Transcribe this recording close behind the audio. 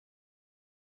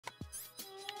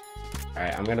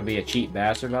Alright, I'm gonna be a cheap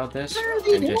bastard about this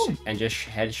and just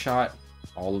headshot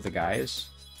all of the guys.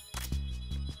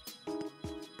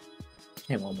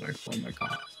 Okay, one more call.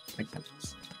 Like that.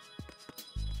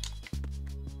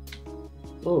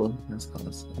 Oh, that's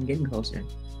close. I'm getting closer.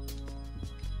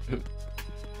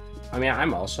 I mean,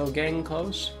 I'm also getting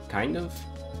close, kind of.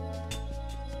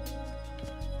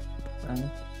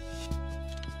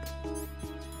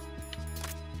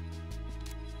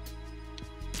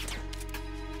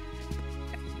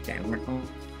 Okay, we're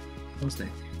almost there.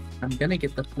 I'm gonna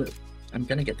get the flip. I'm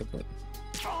gonna get the flip.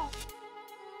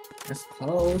 That's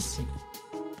close.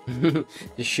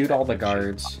 Just shoot all the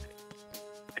guards.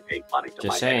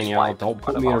 Just saying, y'all, don't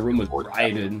put me in a room with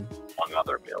Raiden. Among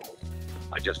other bills.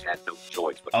 I just had no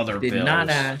choice but other bills. Did not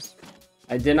ask.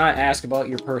 I did not ask about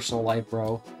your personal life,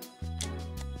 bro.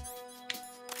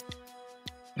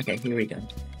 Okay, here we go.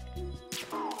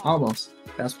 Almost.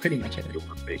 That was pretty much it.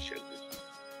 Information.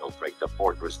 Infiltrate the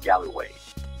fortress Galloway.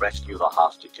 Rescue the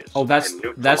hostages. Oh, that's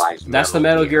the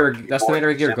Metal Gear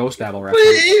Ghost Battle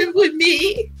reference. With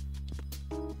me.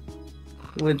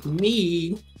 With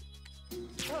me.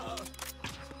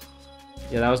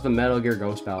 Yeah, that was the Metal Gear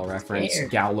Ghost Battle reference. Where?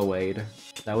 Galloway.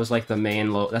 That was like the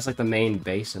main that's like the main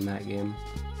base in that game.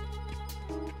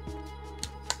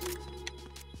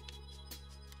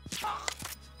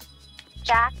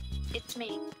 Jack, it's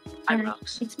me. I'm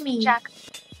Rose. It's me. Jack.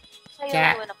 I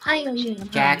owe you an apology.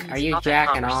 Jack, are you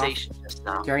jacking off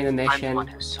during the mission? I'm the one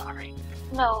who's sorry.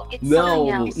 No, it's something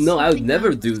else. No, I would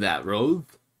never do that, Rose.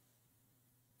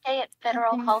 Day at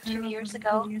Federal Hall 2 years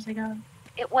ago.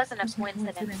 It wasn't a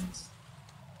coincidence.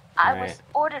 I was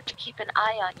ordered to keep an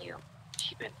eye on you.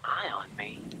 Keep an eye on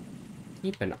me.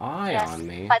 Keep an eye on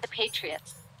me. By the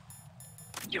Patriots.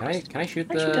 Can I shoot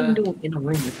What you gonna do in a room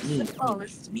with me?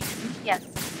 Suppose. Yes.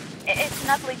 It's an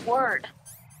ugly word.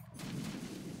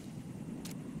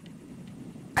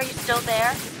 Are you still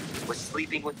there? Was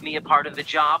sleeping with me a part of the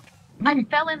job? I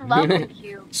fell in love with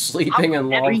you. Sleeping in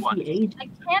love. I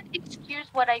can't excuse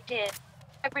what I did.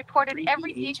 I've reported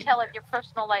every detail of your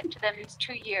personal life to them these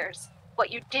 2 years. What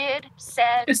you did,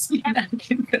 said,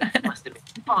 everything. Must have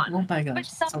been fun. Oh my gosh, But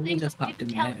something just popped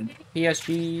in my head.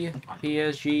 PSG.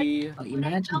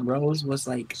 Imagine Rose was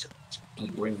like a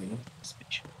really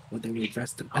what they were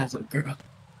dressed up as a girl.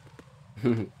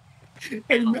 I'm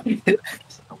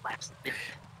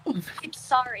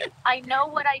sorry. I know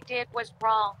what I did was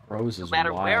wrong. Rose is no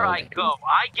matter wild. where I go,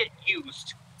 I get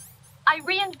used. I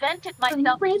reinvented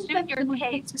myself to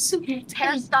suit your taste.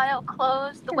 Hairstyle,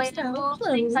 clothes, the way to move,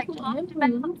 things I talked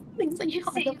about. You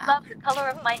say you love the color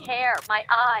of my hair, my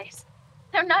eyes.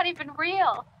 They're not even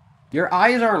real. Your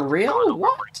eyes aren't real?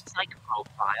 What? Psych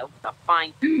profile, the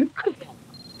fine.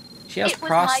 She has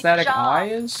prosthetic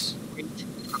eyes?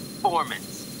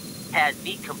 Performance had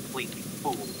me completely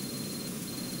fooled.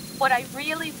 What I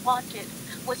really wanted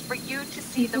was for you to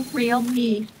see the real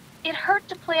me. It hurt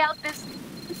to play out this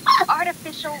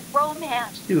artificial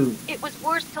romance. Dude. It was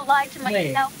worse to lie to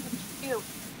myself than to you.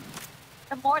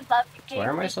 The more love you gave Where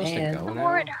am I me, supposed to go the now?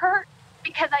 more it hurt.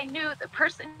 Because I knew the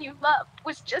person you loved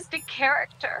was just a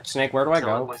character. Snake, where do I So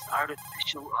go? it was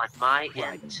artificial on my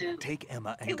end too. Take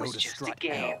Emma and It go was to just a strut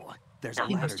game. L. There's Now a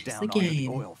it ladder was down just a on the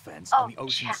game. oil fence Oh, on the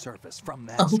ocean Jack. surface from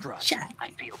that Oh, strut. Jack.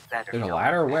 I feel better. There's a knowing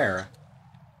ladder? that. Where?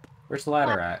 Where's the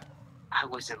ladder at? I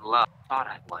was in love. Thought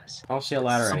I was. I don't see a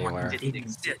ladder Someone anywhere. didn't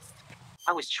exist.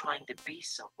 I was trying to be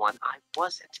someone I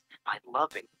wasn't by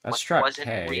loving That's what strut wasn't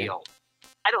K. real.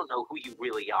 I don't know who you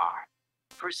really are.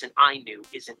 The person I knew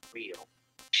isn't real.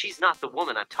 She's not the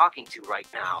woman I'm talking to right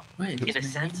now. What is In a he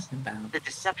sense, yapping about? the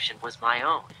deception was my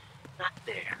own, not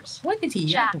theirs. What is he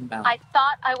Jack, yapping about? I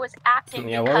thought I was acting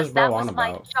Yeah, what because is bro that on was my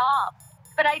about? job.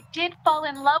 But I did fall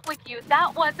in love with you.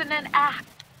 That wasn't an act.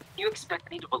 You expect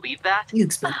me to believe that? You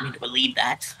expect me to believe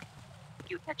that?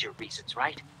 You had your reasons,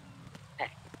 right? Hey,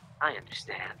 I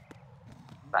understand.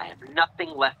 I have nothing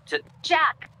left to...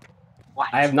 Jack, What?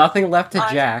 I have nothing left to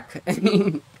Jack.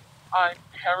 I'm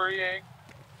carrying.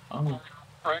 Oh.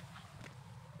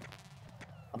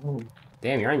 Oh.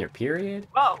 Damn, you're on your period?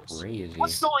 Rose, Crazy.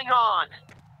 what's going on?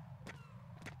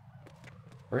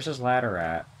 Where's this ladder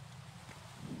at?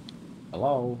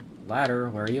 Hello? Ladder,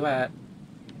 where are you at?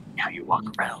 Now you walk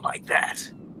around like that.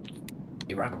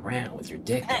 You rock around with your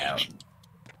dick out.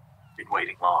 Been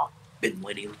waiting long. Been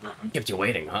waiting long. Kept you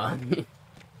waiting, huh?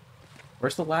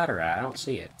 Where's the ladder at? I don't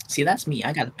see it. See, that's me.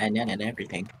 I got a bandana and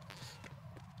everything.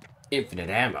 Infinite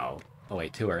ammo. Oh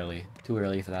wait, too early. Too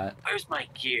early for that. Where's my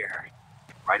gear?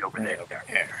 Right over there.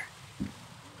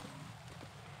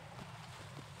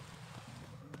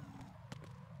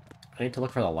 I need to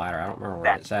look for the ladder. I don't remember where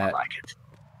That's it's at. more like it.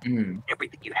 Mm.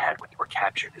 Everything you had when you were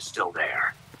captured is still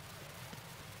there.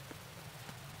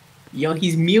 Yo,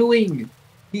 he's mewing.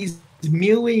 He's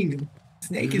mewing.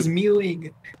 Snake is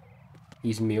mewing.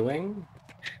 He's mewing?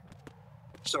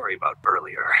 Sorry about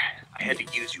earlier. I had to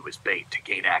use you as bait to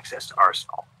gain access to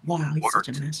Arsenal. Wow, he's such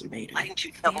a Worked. masturbator. Why didn't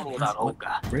you tell me about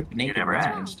Olga? Rip You naked never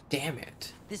Raiden. asked. Damn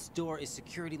it. This door is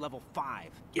security level 5.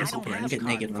 Yes, I don't okay, have you get card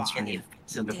naked once 5. for Any me.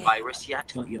 effects of the Damn. virus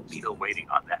yet? Don't you Still waiting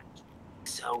on that.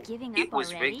 So, Giving it up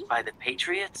was already? rigged by the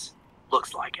Patriots?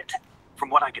 Looks like it. From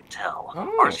what I can tell,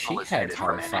 Oh, Arsenal she is had headed for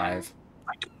card an 5.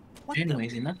 What the-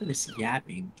 Anyways, enough of this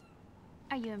yapping.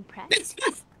 Are you impressed?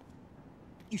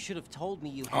 You should have told me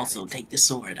you had Also, it. take the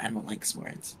sword. I don't like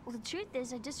swords. Well, the truth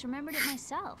is, I just remembered it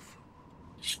myself.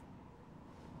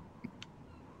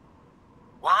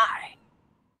 Why?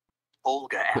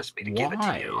 Olga asked me to give it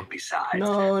to you. Why? Besides,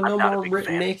 No, I'm no not a more big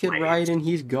fan of naked blades. Raiden.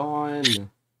 He's gone.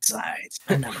 Besides,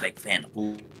 I'm not a big fan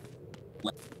of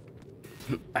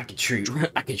I could treat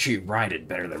Raiden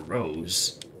better than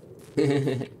Rose.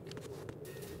 The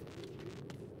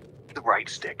right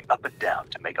stick up and down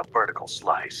to make a vertical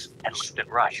slice, and left and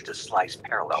right to slice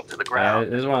parallel to the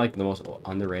ground. This is one of like the most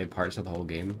underrated parts of the whole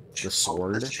game. The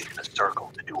sword. The stick in a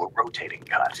circle to do a rotating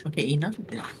cut. Okay, enough of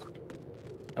this.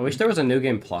 I wish there was a New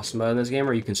Game Plus mode in this game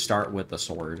where you can start with the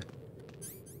sword.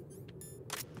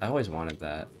 I always wanted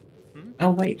that.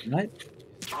 Oh, wait, what?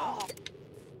 I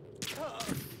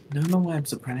don't know why I'm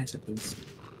surprised at this.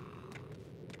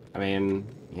 I mean,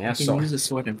 yeah, You can so use a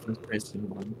sword in first person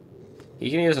one. you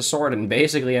can use a sword in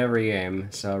basically every game,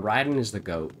 so Raiden is the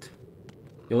GOAT.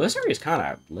 Yo, this area is kind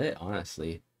of lit,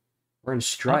 honestly. We're in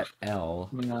Strut L.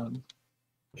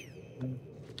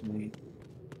 Wait.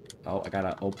 Oh, I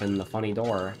gotta open the funny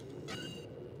door.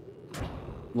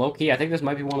 Low-key, I think this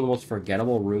might be one of the most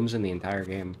forgettable rooms in the entire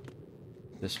game.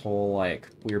 This whole, like,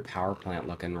 weird power plant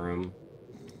looking room.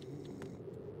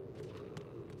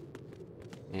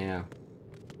 Yeah.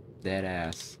 Dead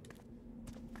ass.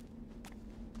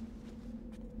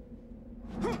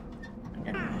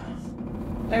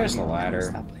 There's the ladder.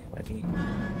 Stop playing with me.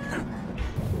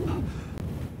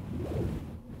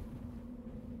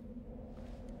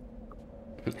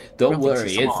 Don't Bro,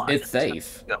 worry, Come on. it's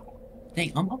safe. Go.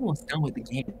 Dang, I'm almost done with the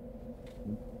game.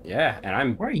 Yeah, and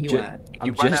I'm Where are you ju- at? I'm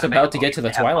You run just out of about to ammo, get to the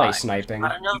you have Twilight mine. sniping. I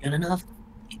don't know. You got enough?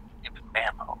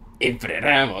 Ammo. Infinite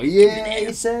ammo. Yeah,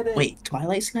 you said it. Wait,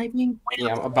 Twilight sniping?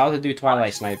 Yeah, I'm about to do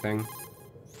Twilight sniping.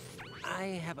 I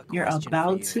have a You're question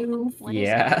about for you. to? What is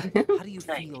Yeah. it? How do you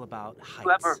feel about heights?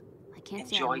 Whoever I can't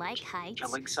say I enjoyed like heights.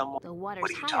 killing someone, The water's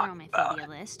What are you higher on my talking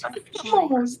phobia list. I'm I'm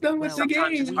almost done with Well, the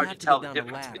sometimes it's game. hard have to to tell go the down the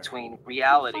difference ladder. between Far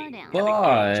reality down.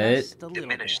 But Just a little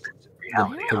Diminish bit. this I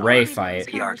don't reality. The know Ray if we've had this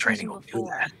fight. VR training conversation will do before.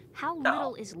 that. How No,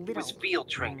 little is It little? was field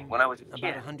training when I was a About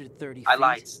kid. 130 I feet.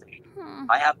 lied, Snake. Hmm.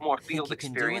 I have more Think field you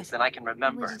can do experience it? than I can Would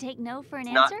remember. you take no for an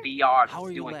It's not answer? VR How that's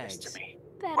are your doing legs? this to me.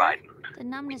 Better. Raiden, The we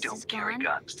numbness is don't carry gone.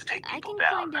 guns to take I people can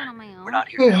climb down. down on my own. We're not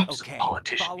here to help some Okay,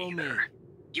 politician follow me. either.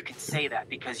 You can say that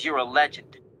because you're a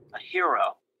legend, a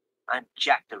hero. I'm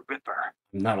Jack the Ripper.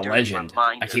 I'm not a Dirty legend.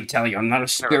 reminder. I keep telling you, I'm not a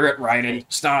spirit, Raiden.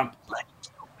 Stop. Legends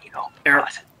don't mean all Er-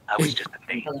 that. I was just a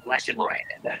name. Legend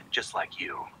Raiden. Just like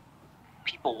you.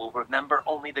 People will remember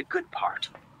only the good part,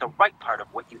 the right part of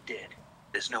what you did.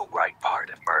 There's no right part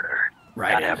of murder.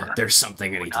 Not ever. Raiden, there's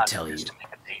something I We're need to not tell in you. this to make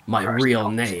a name My for real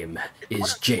ourselves. name What is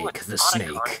are you Jake and the Otacon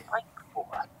Snake. fighting for?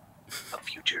 A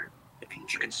future. It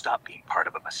means you can stop being part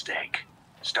of a mistake.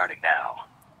 Starting now.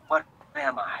 What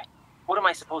am I? What am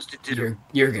I supposed to do?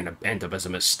 You're gonna end up as a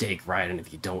mistake, Raiden,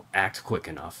 if you don't act quick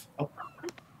enough.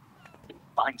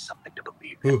 Find something to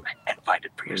believe in and find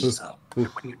it for yourself. And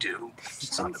when you do,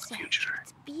 it's on to the Sunset. future.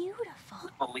 It's beautiful.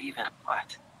 Believe in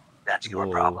what? That's your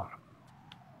Whoa. problem.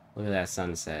 Look at that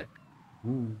sunset.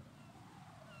 Ooh.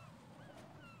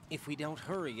 If we don't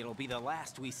hurry, it'll be the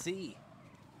last we see.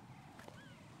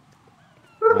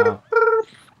 Wow.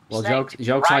 Well, Snake,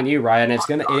 joke's on you, Raiden.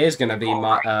 It is gonna be All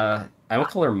my right. I will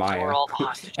call her We're Maya. all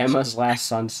hostages. Emma's last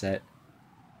sunset.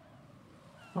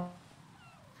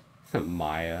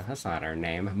 Maya, that's not her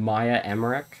name. Maya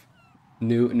Emmerich,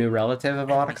 new relative of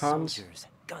Enemy Otacons. soldiers,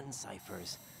 gun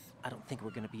ciphers. I don't think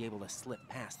we're gonna be able to slip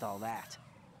past all that.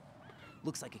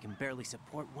 Looks like it can barely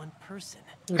support one person.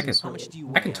 I could, How much do you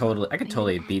I weigh? could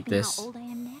totally Ask beat me this. How old I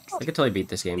am next? I could totally beat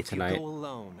this game If tonight. you go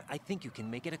alone, I think you can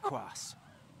make it across.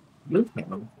 Luke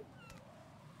can.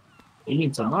 You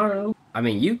need tomorrow. I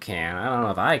mean, you can. I don't know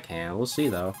if I can. We'll see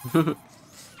though.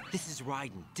 This is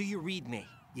Raiden. Do you read me?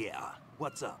 Yeah,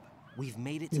 what's up? We've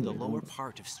made it to the lower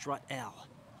part of Strut L.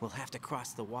 We'll have to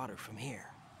cross the water from here.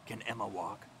 Can Emma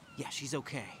walk? Yeah, she's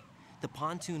okay. The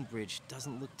pontoon bridge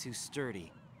doesn't look too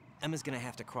sturdy. Emma's gonna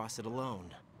have to cross it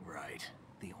alone. Right,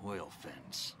 the oil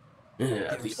fence. Yeah,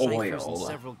 There are the ciphers and oil.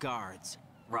 several guards.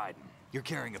 Raiden, you're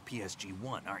carrying a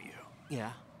PSG-1, aren't you?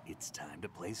 Yeah, It's time to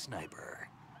play sniper.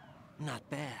 not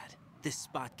bad. This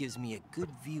spot gives me a good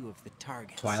view of the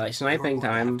targets. Twilight You're sniping going to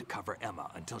have time. to cover Emma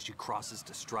until she crosses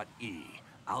to strut E.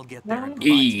 I'll get there and provide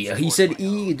E. some He support said of my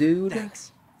E, own. dude.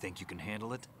 Thanks. Think you can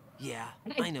handle it? Yeah,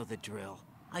 I know the drill.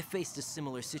 I faced a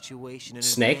similar situation in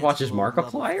Snake advanced watches low-level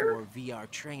Markiplier? 4 VR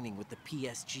training with the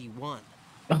PSG-1.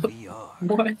 VR.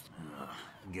 What?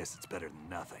 Guess it's better than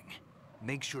nothing.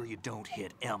 Make sure you don't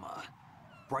hit Emma.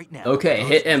 Right now, Okay, because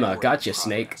hit this Emma. war is Gotcha, in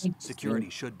Snake. progress, security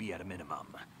should be at a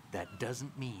minimum. That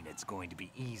doesn't mean it's going to be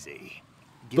easy.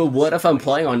 But Given the what if I'm situation,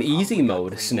 playing on we've easy probably got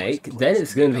mode, claymores Snake? in Then place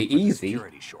it's to gonna make be up for the easy.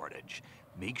 security shortage.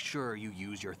 Make sure you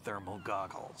use your thermal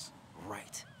goggles.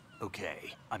 Right.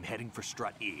 Okay, I'm heading for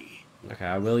strut E. Okay,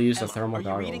 I will use the Emma, thermal are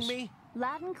you reading goggles. me?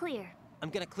 Loud and clear. I'm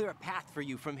gonna clear a path for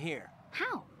you from here.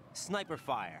 How? Sniper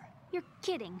fire. You're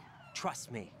kidding. Trust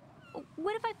me.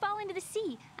 What if I fall into the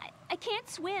sea? I can't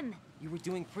swim. You were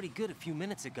doing pretty good a few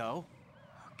minutes ago.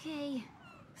 Okay.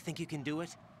 Think you can do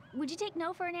it? Would you take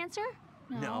no for an answer?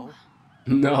 No.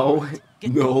 No.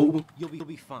 Get No. going. You'll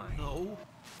be fine. No.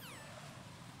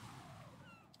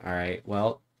 Alright,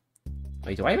 well.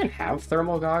 Wait, do I even have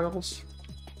thermal goggles?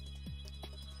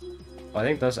 Oh, I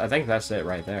think that's it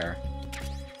right there.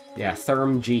 Yeah,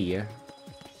 Therm G.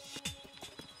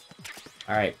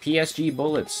 Alright, PSG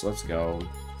bullets, let's go.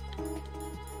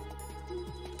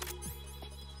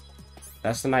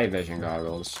 That's the night vision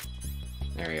goggles.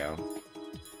 There we go.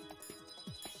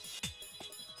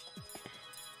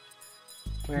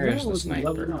 Where is the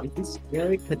sniper? This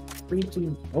area could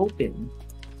freaking open.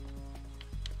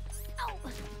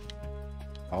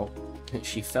 Oh,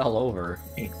 she fell over.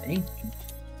 Hey, thank you.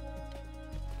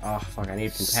 Oh, fuck, I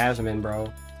need Pentazemin,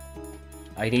 bro.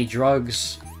 I need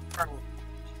drugs.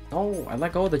 No, I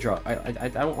let go of the drug. I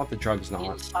don't want the drugs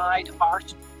now. Inside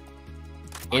Arsenal.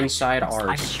 Inside I've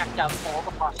ours. checked out all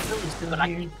the possibilities, but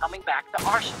I keep coming back to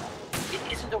Arsenal. It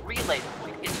isn't a relay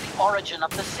point, it's the origin of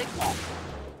the signal.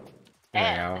 There we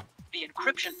And go. the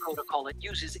encryption protocol it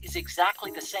uses is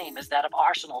exactly the same as that of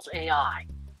Arsenal's AI,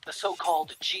 the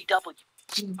so-called GW. What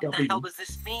the hell does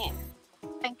this mean? I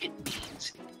think it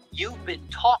means you've been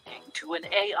talking to an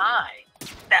AI.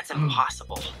 That's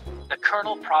impossible. The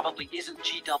kernel probably isn't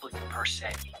GW per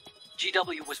se.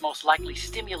 GW was most likely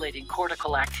stimulating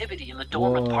cortical activity in the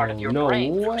dormant part of your Whoa, no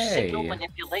brain through way. signal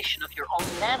manipulation of your own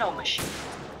nanomachine.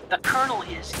 The kernel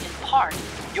is, in part,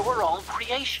 your own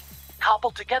creation,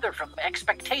 cobbled together from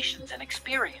expectations and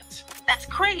experience. That's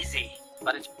crazy,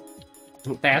 but it's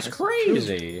That's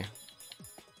crazy.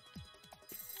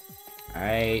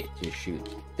 Alright, just shoot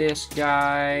this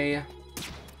guy.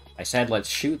 I said let's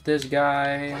shoot this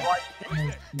guy.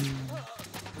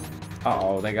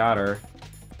 Uh-oh, they got her.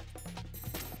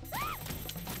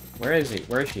 Where is he?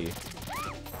 Where is she?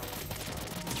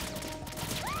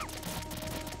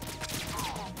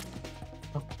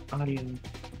 Audio.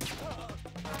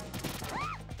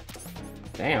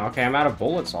 Damn, okay, I'm out of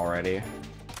bullets already.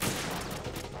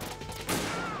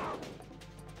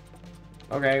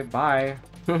 Okay, bye.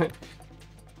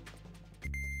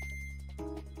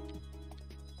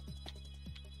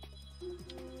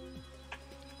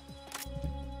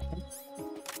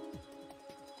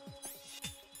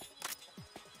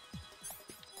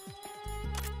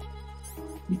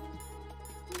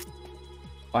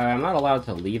 I'm not allowed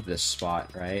to leave this spot,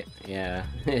 right? Yeah,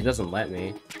 it doesn't let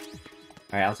me.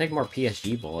 Alright, I'll take more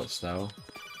PSG bullets, though.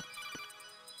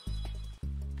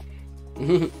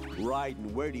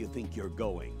 Raiden, where do you think you're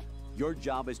going? Your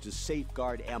job is to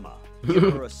safeguard Emma. Give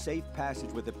her a safe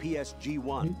passage with the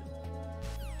PSG-1.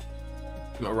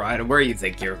 Alright, where do you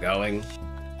think you're going?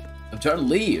 I'm trying to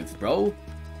leave, bro.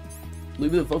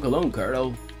 Leave me the fuck alone,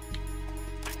 Cardo.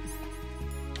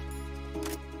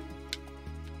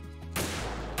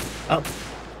 Oh,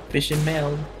 fish and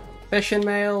mailed. Fish and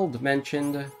mailed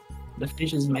mentioned. The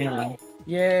fish is mailed.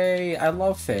 Yay, I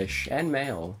love fish and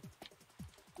mail.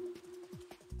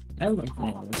 I love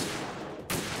mails.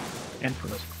 And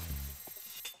fish.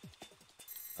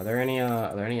 Are there any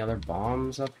other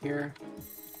bombs up here?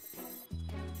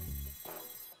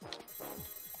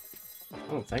 I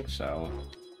don't think so.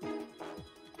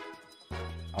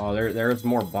 Oh, there's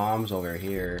more bombs over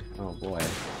here. Oh boy.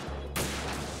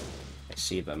 I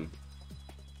see them.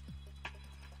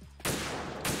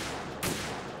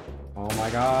 Oh my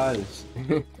god.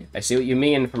 I see what you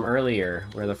mean from earlier,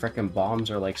 where the frickin' bombs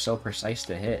are like so precise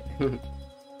to hit.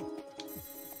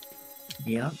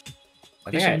 Yeah.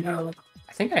 I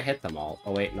think I hit them all.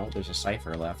 Oh wait, no, there's a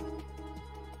cipher left.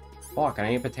 Fuck, I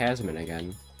need Pentazemin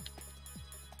again.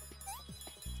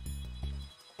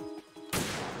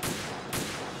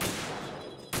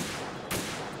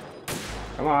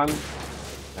 Come on.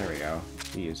 There we go.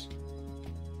 Jeez.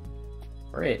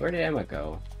 Where did Emma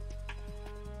go?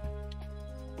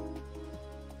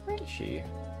 Where is she?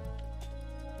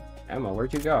 Emma,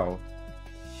 where'd you go?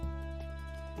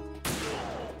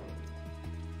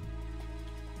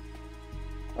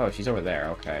 Oh, she's over there,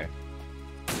 okay.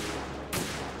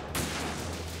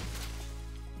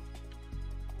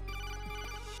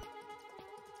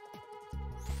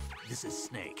 This is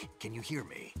Snake. Can you hear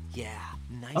me? Yeah,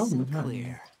 nice and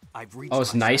clear. I've reached Oh,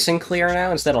 it's my nice site and clear position.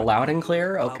 now instead of loud and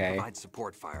clear? I'll Okay. provide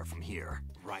support fire from here.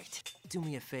 Right. Do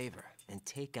me a favor and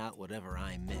take out whatever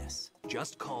I miss.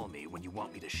 Just call me when you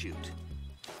want me to shoot.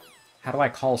 How do I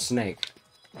call Snake?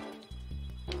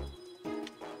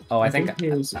 Oh, I think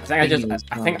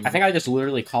I just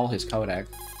literally call his codec.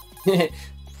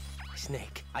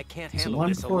 Snake, I can't It's handle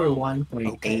this alone. 141.80,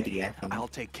 Okay, I think. I'll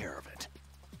take care of it.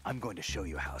 I'm going to show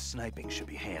you how sniping should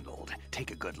be handled.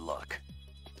 Take a good look.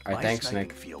 Alright, My thanks, sniping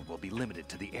Snake. field will be limited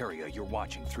to the area you're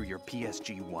watching through your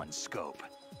PSG-1 scope.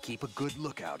 Keep a good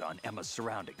lookout on Emma's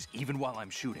surroundings, even while I'm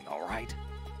shooting, alright?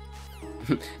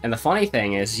 And the funny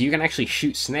thing is, you can actually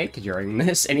shoot Snake during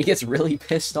this, and he gets really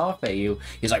pissed off at you.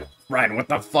 He's like, Raiden, what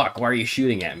the fuck? Why are you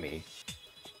shooting at me?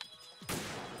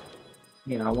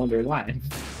 You know, I wonder why.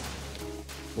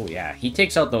 Oh yeah, he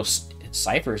takes out those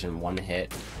ciphers in one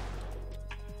hit.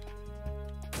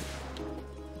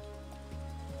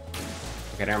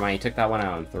 Okay, never mind, he took that one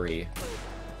out in 3.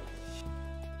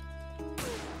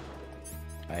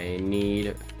 I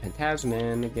need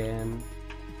Pentasman again.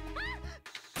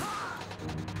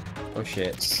 Oh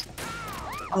shit.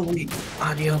 Oh wait,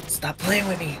 audio, stop playing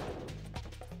with me.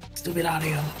 Stupid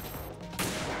audio.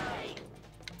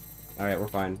 Alright, we're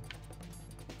fine.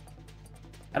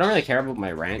 I don't really care about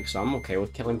my rank, so I'm okay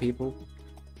with killing people.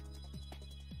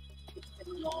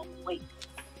 Long wait.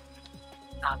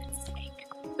 Not Snake.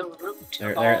 The root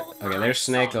There, of all okay, there's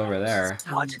Snake over there.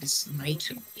 What is night?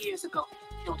 Years ago,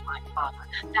 he killed my father.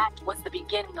 That was the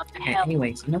beginning of the Okay, hell.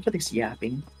 anyways, enough of this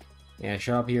yapping. Yeah,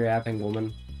 shut up, you yapping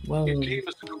woman. Well, It came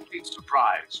as a complete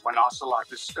surprise when Ocelot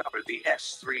discovered the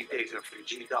S3 data from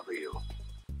GW.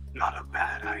 Not a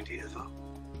bad idea, though.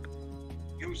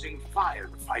 Using fire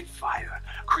to fight fire,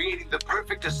 creating the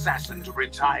perfect assassin to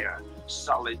retire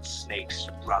Solid Snake's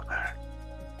brother.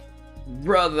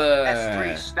 Brother!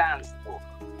 S3 stands for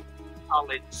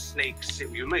Solid Snake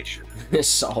Simulation.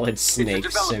 Solid Snake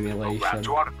It's a development program simulation.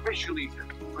 to artificially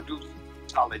produce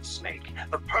Solid Snake,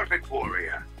 the perfect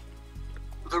warrior.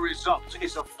 The result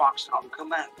is a Foxhound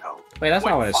Commando. Wait, that's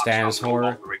not When what it stands Foxhound no for.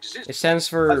 longer exists, It stands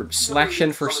for a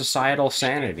Selection for Solid Societal Snake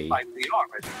Sanity. like the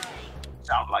already.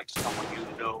 Sound like someone you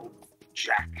know,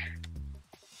 Jack?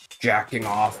 Jacking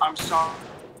off. I'm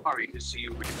sorry to see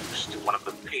you reduced to one of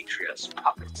the Patriots'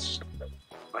 puppets,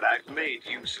 but I've made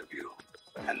use of you,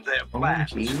 and their plan.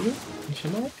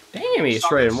 Damn, he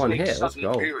destroyed it in one hit. Let's Sudden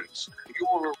go. appearance,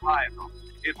 your arrival.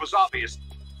 It was obvious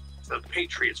the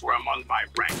Patriots were among my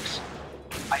ranks.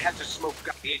 I had to smoke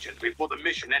out the agent before the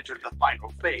mission entered the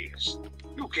final phase.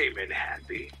 You came in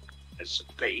handy as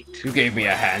bait. You gave me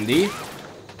a handy.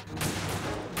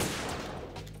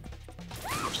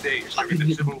 Those days during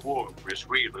the Civil War were as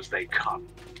real as they come.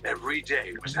 Every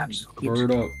day was absolutely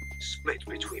Word up. split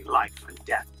between life and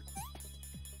death.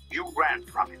 You ran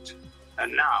from it,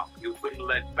 and now you've been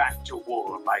led back to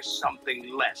war by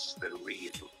something less than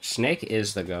real. Snake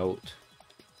is the GOAT.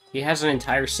 He has an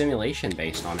entire simulation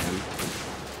based on him.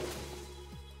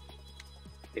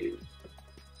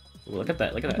 Look at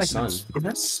that sun. Is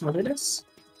that Solidus?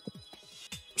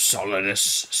 Solidus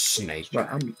Snake. Bro,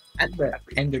 I'm at the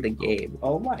end of the game.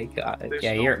 Oh my god.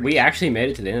 Yeah, we actually made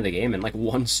it to the end of the game in like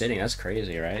one sitting. That's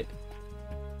crazy, right?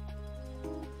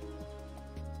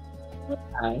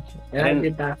 And I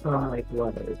did that from like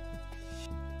what?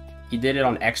 You did it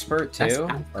on expert That's too,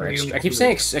 or extreme. I keep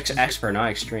saying expert, not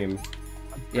extreme.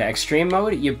 Yeah, extreme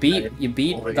mode. You beat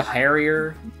the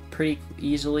Harrier pretty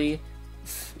easily.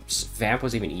 Vamp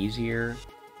was even easier.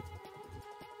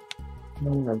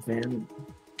 No, Van.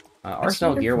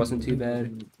 Arsenal gear wasn't too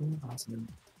bad. Awesome.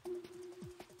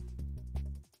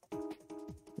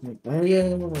 Oh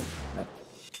yeah.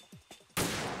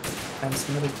 I'm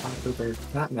starting off with the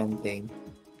Batman thing.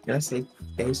 That's like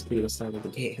basically the start of the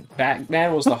game.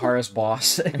 Batman was the hardest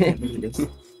boss. Alright.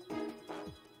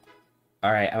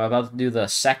 Alright, I'm about to do the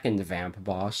second Vamp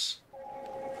boss.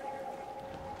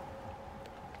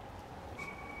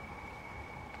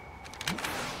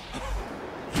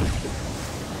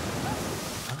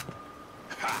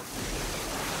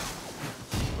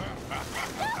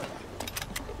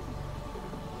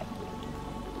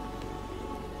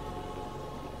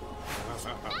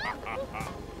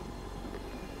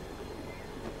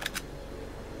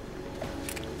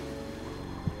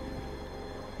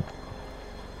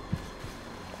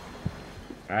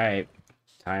 Alright.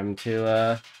 Time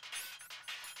to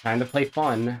play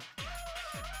fun.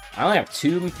 I only have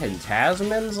 2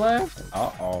 Pentasmins left?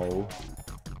 Uh-oh.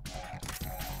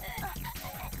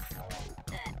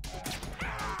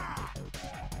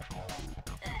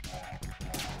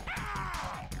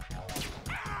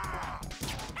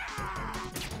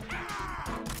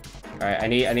 Alright, I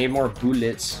need more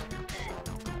bullets.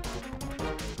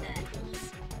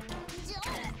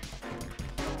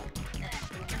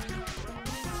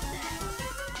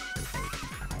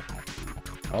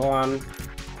 Hold on.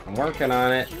 I'm working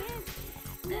on it.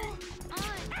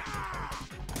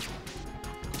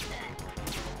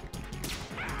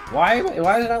 Why is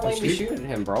it not letting me shoot at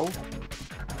him, bro?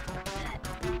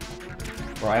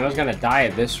 Bro, I was gonna die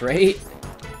at this rate.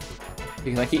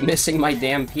 Because I keep missing my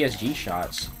damn PSG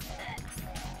shots.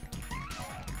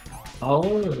 Oh,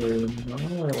 no.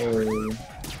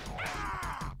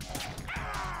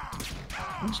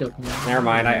 Never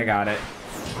mind, I got it.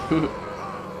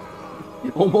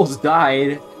 Almost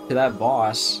died to that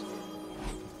boss.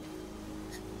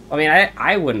 I mean,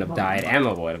 I wouldn't have died.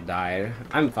 Emma would have died.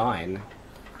 I'm fine.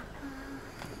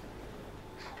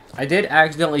 I did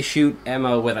accidentally shoot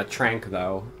Emma with a trank,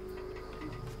 though.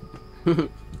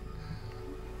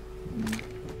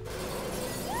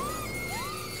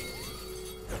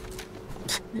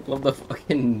 Love the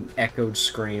fucking echoed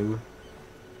scream.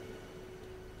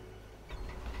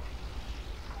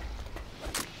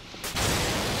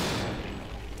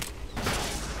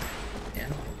 Yeah,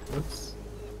 whoops.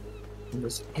 It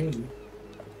was him.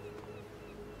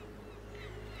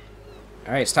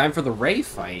 Alright, it's time for the Ray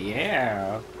fight,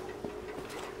 yeah!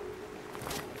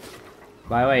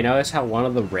 By the way, notice how one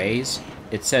of the Rays,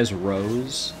 it says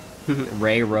Rose?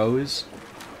 Ray Rose?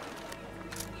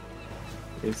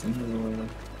 It's in the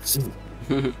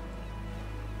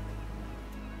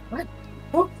What?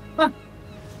 Oh, ah.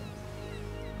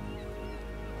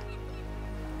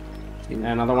 And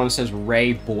another one says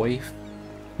Ray Boy.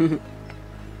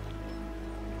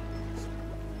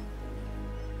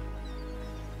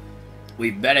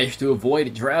 We've managed to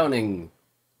avoid drowning.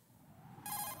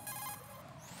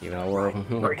 You know, we're...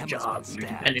 Great job.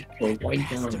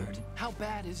 How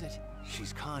bad is it?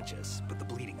 She's conscious, but the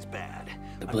bleeding's bad.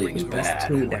 The bleeding's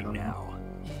bad. Right now.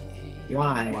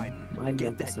 Why? Why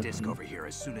get that disc over here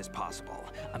as soon as possible?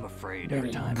 I'm afraid our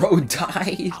time. Bro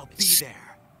died. I'll be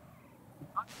there.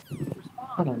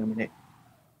 Hold on a minute.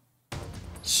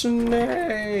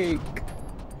 Snake.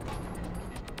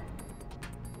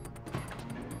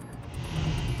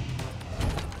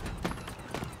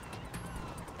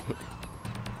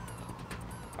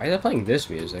 Why are they playing this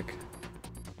music?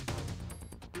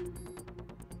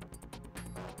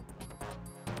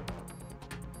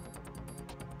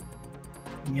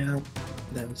 Yeah,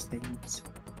 those things.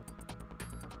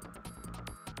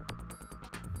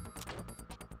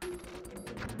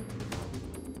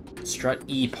 Strut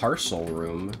E parcel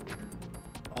room.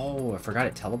 Oh, I forgot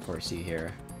it teleports you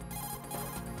here.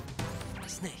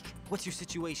 Snake, what's your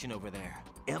situation over there?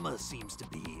 Emma seems to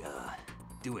be,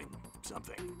 doing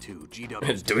something to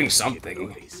GW's Doing something.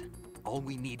 capabilities. All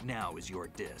we need now is your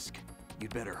disc.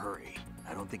 You'd better hurry.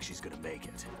 I don't think she's gonna make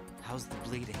it. How's the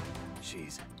bleeding?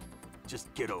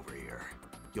 Just get over here.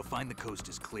 You'll find the coast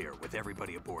is clear with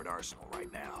everybody aboard Arsenal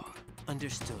right now.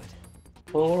 Understood.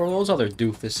 Well, what are those other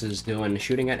doofuses doing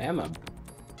shooting at Emma?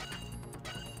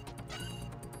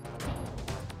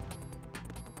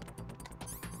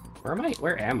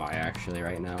 Where am I actually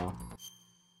right now?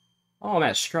 Oh, I'm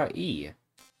at Strut E.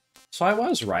 So I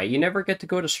was right. You never get to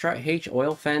go to Strut H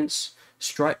oil fence,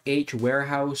 Strut H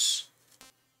warehouse,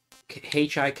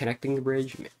 HI connecting the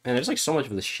bridge. Man, there's like so much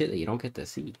of the shit that you don't get to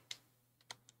see.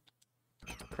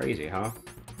 Crazy, huh?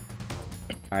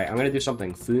 Alright, I'm gonna do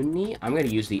something funny. I'm gonna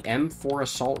use the M4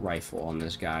 assault rifle on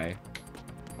this guy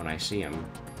when I see him.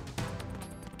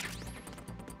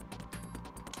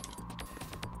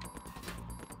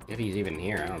 If he's even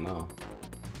here, I don't know.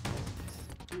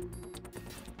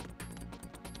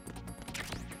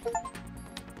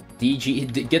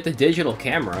 Get the digital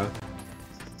camera.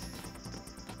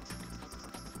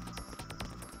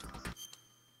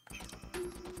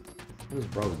 What is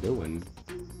bro doing?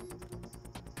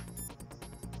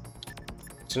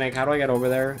 Snake, how do I get over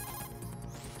there?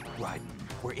 Raiden,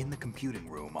 we're in the computing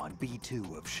room on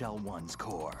B2 of Shell 1's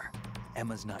core.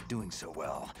 Emma's not doing so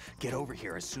well. Get over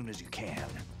here as soon as you can.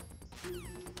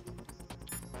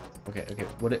 Okay,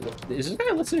 what is this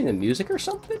guy listening to music or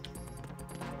something?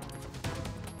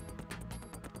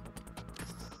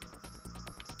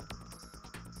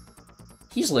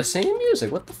 He's listening to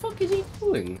music. What the fuck is he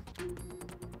doing?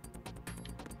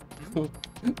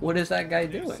 What is that guy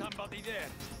doing?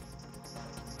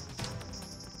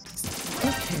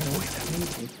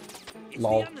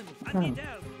 Lol.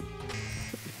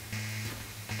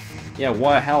 Yeah,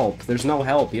 what help? There's no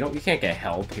help. You can't get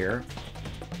help here.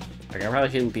 Like, I probably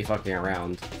shouldn't be fucking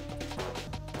around.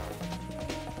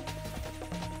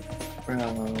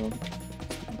 Bro.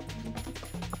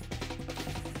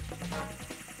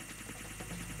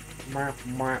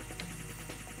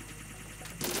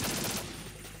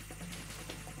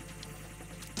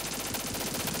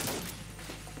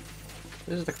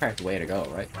 This is the correct way to go,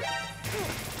 right?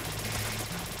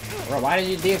 Bro, why did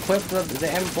you de-equip the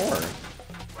M4?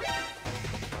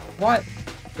 What?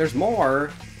 There's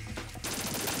more?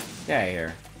 Get out of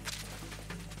here.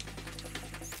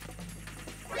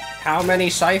 How many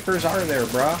ciphers are there,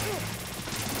 bruh?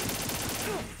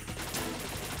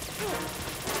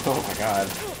 Oh my god.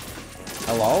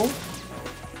 Hello?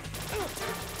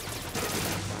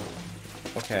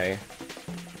 Okay.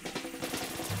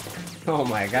 Oh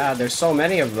my god, there's so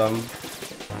many of them.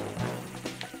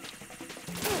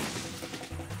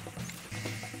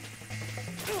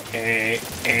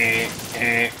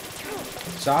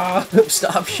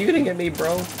 Stop shooting at me,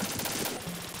 bro.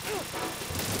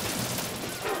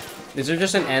 Is there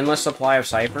just an endless supply of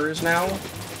ciphers now? I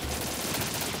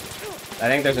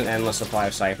think there's an endless supply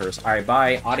of ciphers. Alright,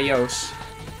 bye. Adios.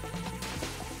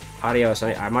 Adios.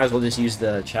 I might as well just use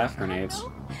the chaff grenades.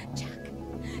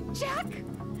 Jack!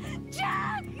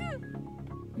 Jack!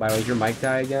 By the way, did your mic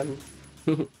die again?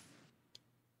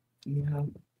 Yeah.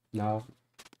 No?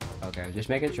 Okay, just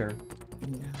making sure.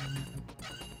 Yeah.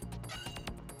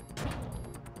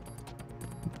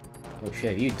 Oh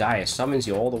shit, if you die, it summons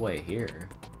you all the way here.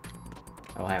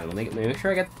 Oh, hang on, let me make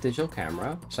sure I get the digital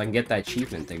camera, so I can get that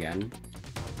achievement again.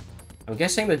 I'm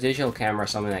guessing the digital camera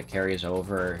is something that carries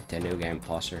over to New Game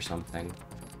Plus or something.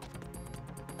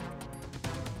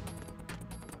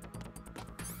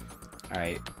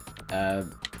 Alright,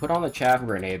 put on the chaff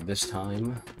grenade this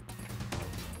time.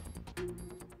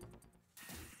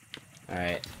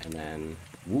 Alright, and then,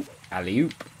 whoop,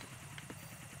 alley-oop.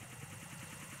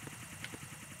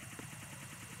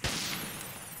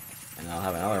 And I'll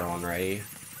have another one ready.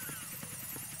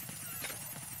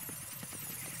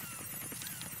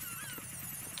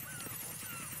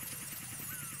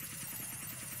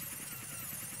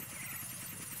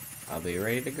 I'll be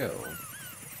ready to go.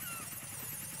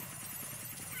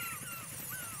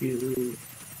 Dude.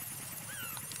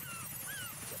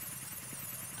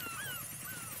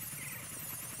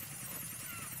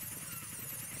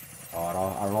 Oh, I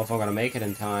don't know if I'm gonna make it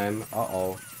in time.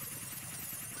 Uh-oh.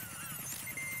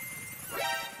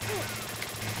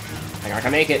 Hang on, I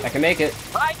can make it! I can make it!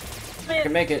 I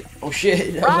can make it! Oh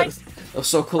shit! That was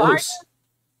so close!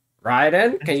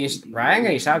 Raiden? Can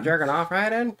you stop jerking off,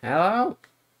 Raiden? Hello?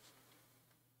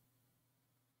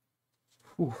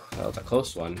 Whew, that was a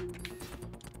close one.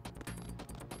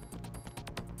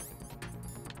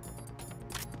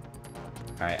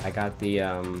 Alright, I got the, get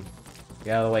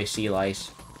out of the way, sea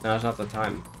lice. No, it's not the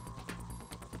time.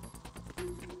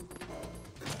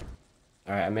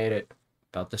 Alright, I made it.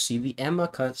 About to see the Emma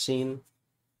cutscene.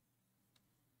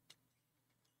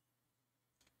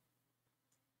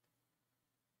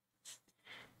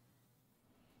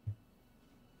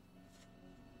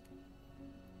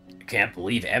 I can't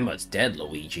believe Emma's dead,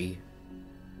 Luigi.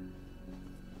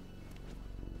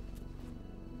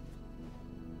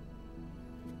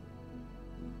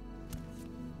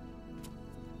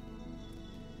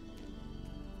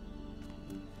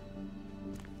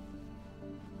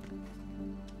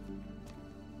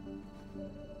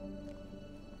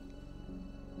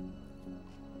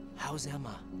 How's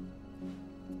Emma?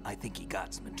 I think he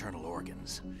got some internal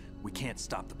organs. We can't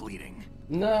stop the bleeding.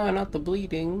 No, not the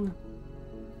bleeding.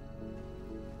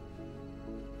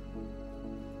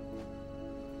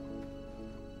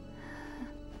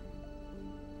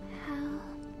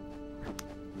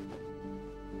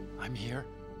 I'm here.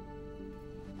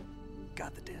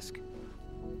 Got the disc.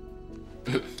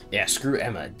 Yeah, screw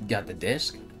Emma. Got the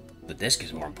disc? The disc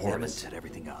is more Emma important. set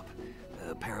everything up.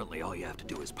 Apparently all you have to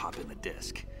do is pop in the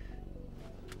disc.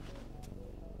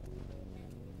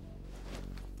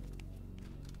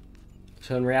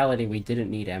 So in reality, we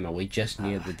didn't need Emma. We just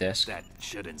needed the disc. That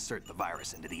should insert the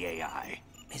virus into the AI.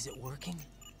 Is it working?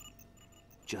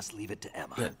 Just leave it to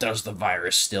Emma. Does the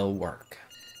virus still work?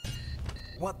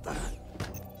 What the?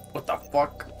 What the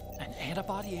fuck? An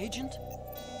antibody agent?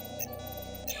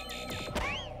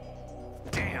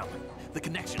 Damn! The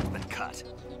connection's been cut.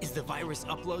 Is the virus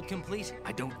upload complete?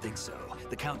 I don't think so.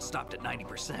 The count stopped at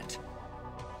 90%.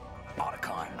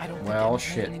 Otacon. I don't think Well, Emma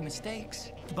shit. made any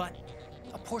mistakes. But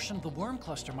a portion of the worm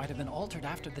cluster might have been altered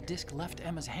after the disc left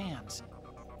Emma's hands.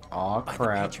 Aw, By the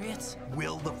crap. Patriots?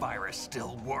 Will the virus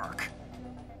still work?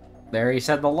 There, he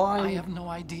said the line. I have no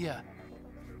idea.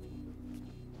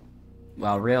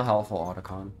 Well, real helpful,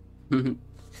 Otacon.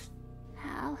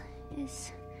 Hal,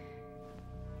 is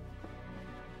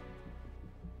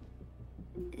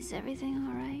everything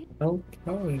alright?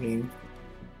 Okay.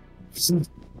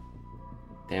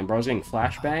 Damn, bro's getting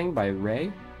flashbanged by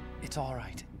Ray. It's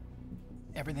alright.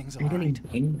 Everything's You're getting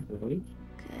alright. banged, really?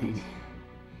 Good.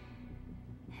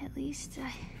 At least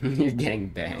You're getting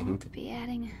I banged. won't be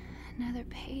adding another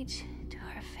page to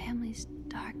our family's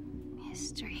dark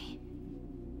history.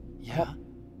 Yeah,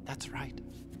 that's right.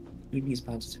 Maybe he's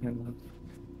about to turn up.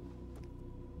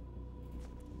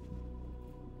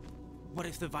 What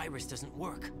if the virus doesn't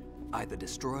work? Either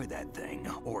destroy that thing,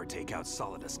 or take out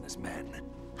Solidus and his men.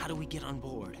 How do we get on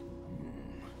board?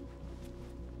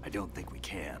 I don't think we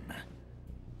can.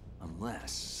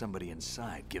 Unless somebody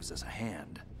inside gives us a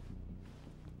hand.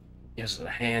 This is a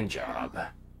hand job.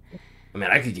 I mean,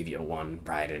 I could give you one,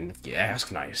 Raiden, if you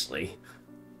ask nicely.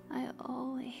 I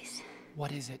always...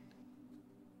 What is it?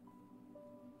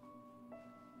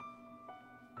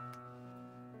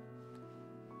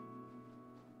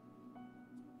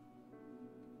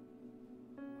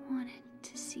 wanted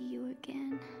to see you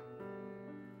again.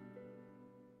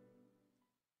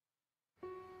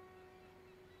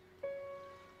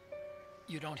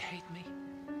 You don't hate me?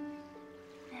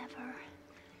 Never.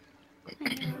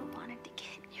 I never wanted to get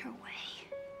in your way.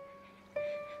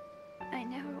 I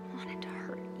never wanted to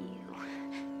hurt you.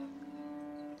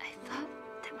 I thought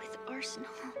that with Arsenal,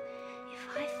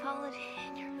 if I followed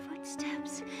in your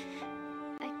footsteps,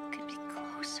 I could be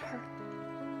closer.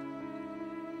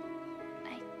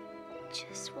 I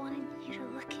just wanted you to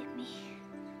look at me.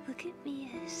 Look at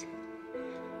me as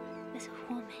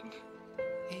a woman.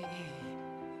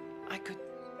 I could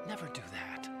never do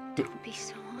that. Don't be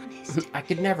so honest. I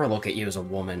could never look at you as a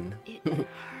woman. It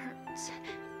hurts.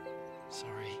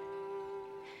 Sorry.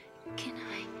 Can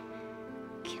I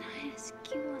ask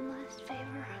you one last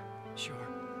favor? Sure.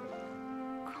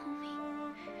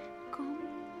 Call me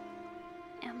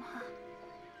Emma.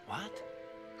 What?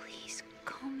 Please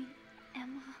call me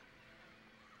Emma.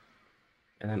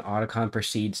 And then Otacon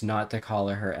proceeds not to call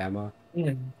her Emma.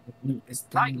 Yeah, it's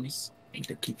things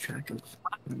to keep track of.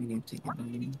 I mean, I'm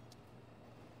taking it.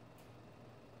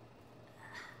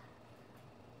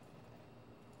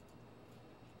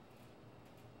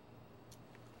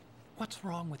 What's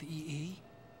wrong with EE?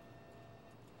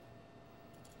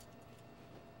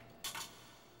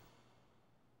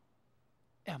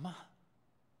 Emma?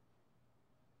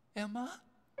 Emma?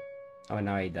 Oh,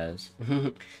 now he does.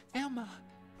 Emma?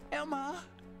 Emma?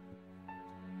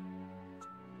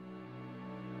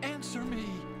 Answer me!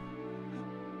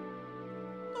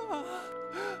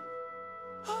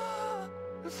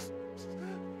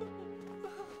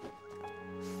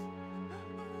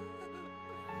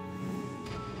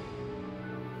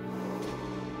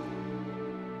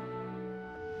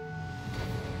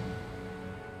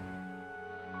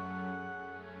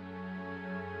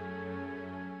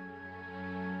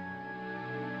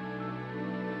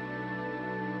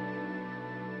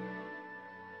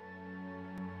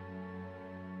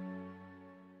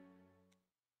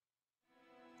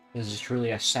 This is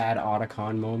truly a sad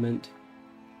Otacon moment.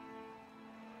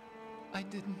 I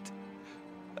didn't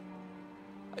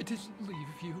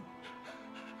leave you.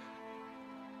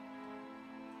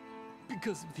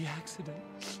 Because of the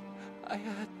accident, I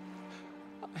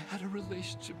had a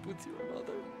relationship with your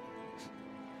mother.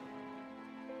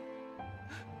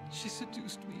 She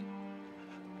seduced me.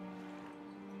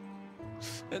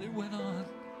 And it went on.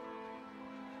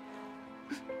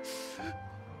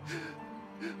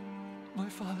 My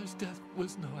father's death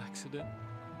was no accident.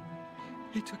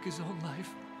 He took his own life.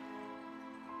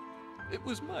 It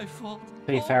was my fault.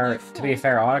 To be fair,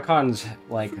 Otacon's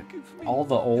like all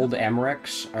the old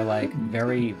Emmerichs are like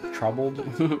very troubled.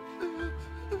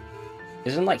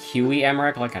 Isn't like Huey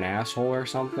Emmerich like an asshole or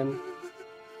something?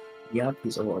 Yep,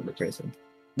 he's a horrible person.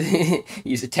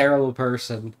 He's a terrible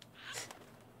person.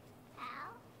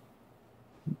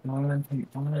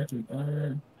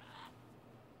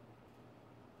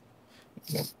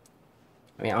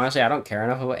 I mean, honestly, I don't care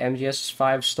enough about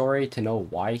MGS5's story to know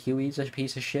why Huey's a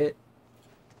piece of shit.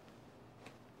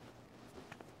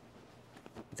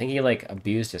 I think he, like,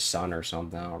 abused his son or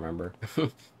something, I don't remember.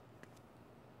 Oh,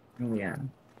 yeah.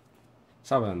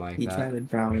 Something like He that. tried to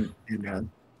drown and,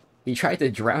 He tried to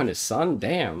drown his son?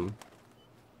 Damn.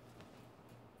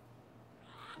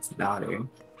 his daughter.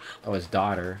 Oh, his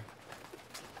daughter.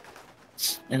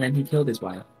 And then he killed his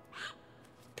wife.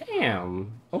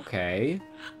 Damn. Okay.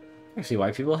 I see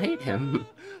why people hate him.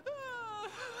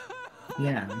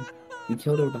 Yeah. He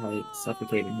killed her by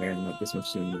suffocating her and like this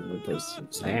machine will replace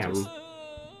scientists.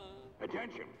 Damn.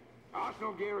 Attention!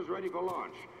 Arsenal gear is ready for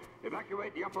launch.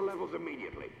 Evacuate the upper levels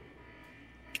immediately.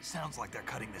 Sounds like they're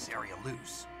cutting this area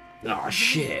loose. Oh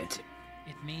shit.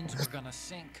 It means we're gonna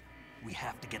sink. We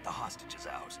have to get the hostages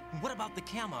out. What about the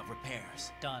camera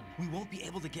repairs? Done. We won't be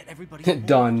able to get everybody aboard.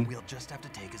 Done. We'll just have to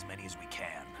take as many as we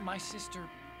can. My sister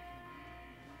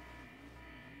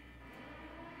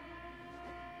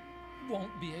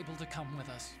won't be able to come with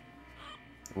us.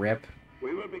 Rip.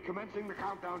 We will be commencing the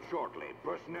countdown shortly.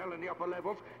 Personnel in the upper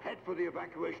levels, head for the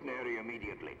evacuation area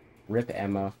immediately. Rip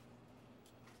Emma.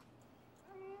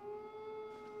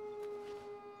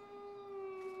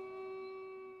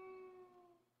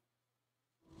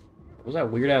 What was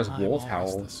that weird ass wolf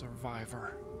howl? The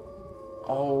survivor.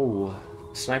 Oh,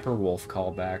 sniper wolf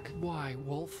callback. Why,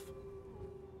 Wolf?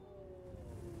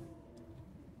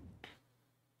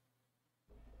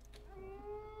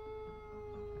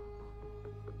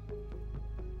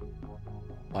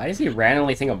 Why does he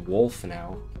randomly think of Wolf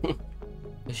now?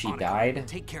 She Otacon, died?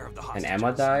 Take care of the And hostages.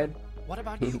 Emma died? What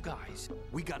about you guys?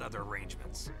 We got other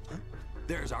arrangements.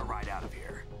 There's our ride out of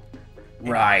here.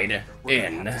 Ride We're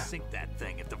gonna in. have to sink that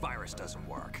thing if the virus doesn't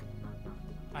work.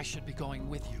 I should be going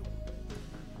with you.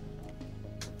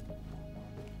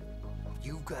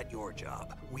 You've got your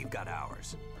job. We've got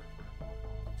ours.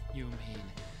 You mean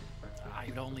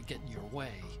I'd only get in your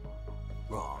way?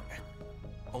 Wrong.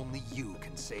 Only you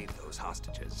can save those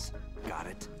hostages. Got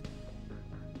it?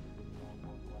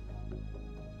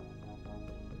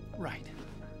 Right.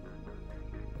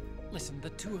 Listen, the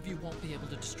two of you won't be able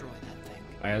to destroy that thing.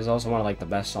 It was also one of like the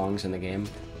best songs in the game.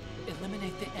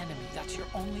 Eliminate the enemy. That's your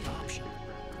only option.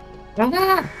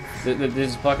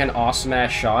 This fucking awesome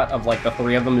ass shot of like the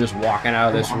three of them just walking out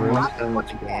of this room.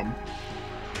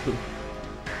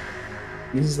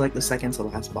 This is like the second to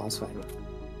last boss fight.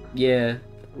 Yeah,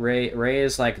 Ray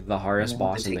is like the hardest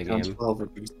boss in the game. 12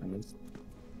 of these times.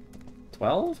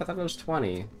 12? I thought it was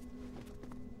 20.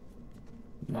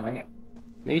 No.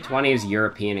 Maybe 20 is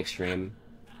European extreme.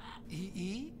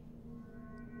 EE?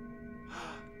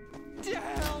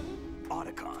 Damn!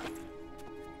 Otacon.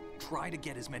 Try to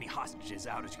get as many hostages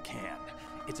out as you can.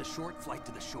 It's a short flight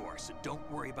to the shore, so don't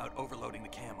worry about overloading the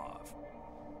Kamov.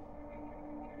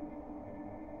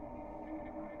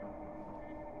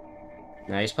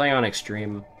 Nah, he's playing on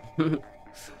extreme. Leave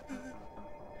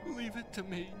it to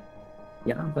me.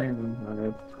 Yeah, I'm playing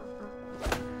on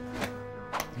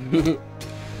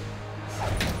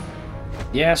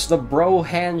Yes, the bro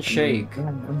handshake.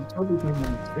 I'm totally playing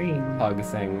on extreme. Hug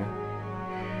thing.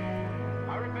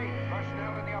 I repeat,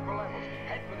 personnel in the upper levels,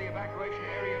 head for the evacuation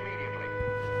area immediately.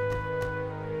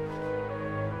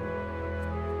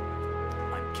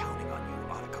 I'm counting on you,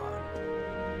 Otacon.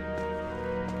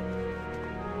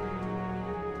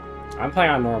 I'm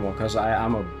playing on normal because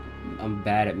I'm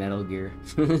bad at Metal Gear.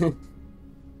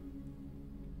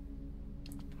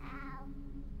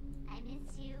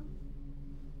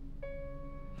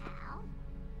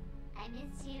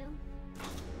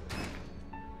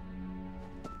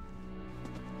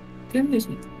 Damn this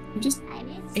one. You just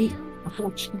ate a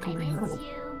whole chunk of my heart.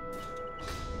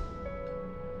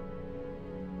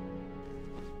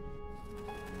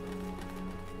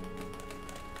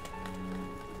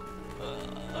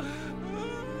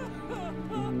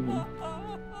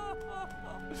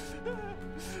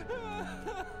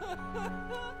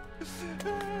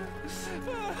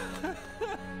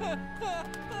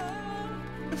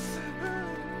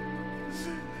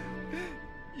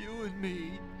 You and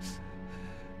me,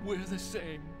 we're the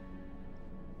same.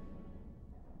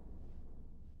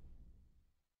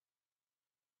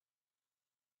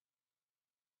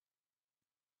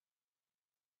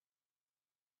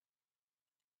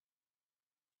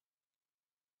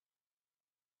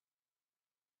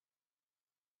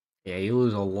 Yeah, you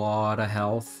lose a lot of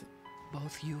health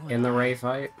Both you and in the I, Ray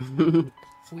fight.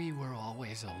 we were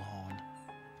always alone.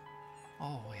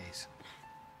 Always.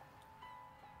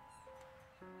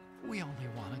 We only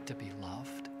wanted to be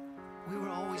loved. We were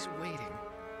always waiting.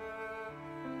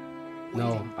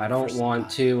 No, Waiting I don't for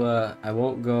want somebody. to, I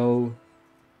won't go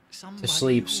Somebody to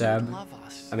sleep, who would Seb. love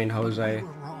us I mean, when Jose. we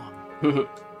were wrong.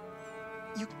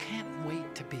 You can't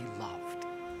wait to be loved.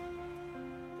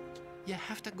 You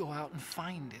have to go out and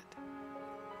find it.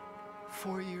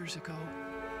 4 years ago,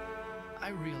 I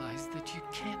realized that you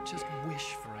can't just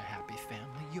wish for a happy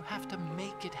family. You have to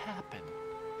make it happen.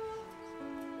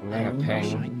 I'm gonna I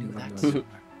wish I ping. knew that sooner.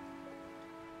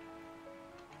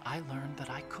 I learned that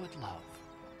I could love,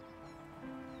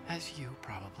 as you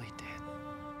probably did,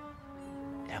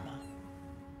 Emma.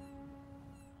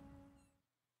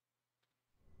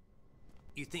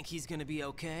 You think he's gonna be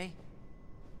okay?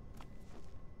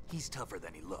 He's tougher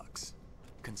than he looks.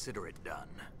 Consider it done.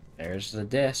 There's the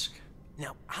disc.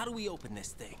 Now, how do we open this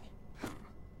thing?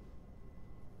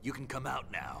 You can come out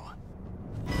now.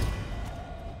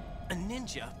 A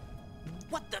ninja?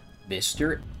 What the?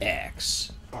 Mr.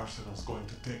 X. Arsenal's going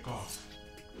to take off.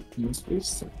 Must be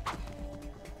so.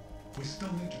 We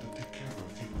still need you to take care of a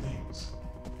few things.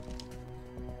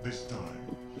 This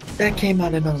time. That came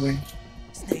out of nowhere.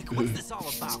 Snake, what's this all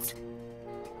about?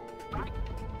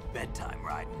 Bedtime,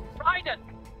 Raiden. Raiden!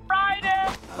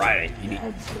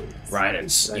 Raiden!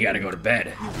 Raiden, you gotta go to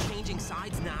bed. You're changing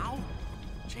sides now?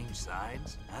 Change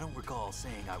sides? I don't recall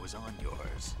saying I was on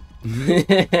yours.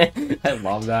 I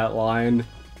love that line.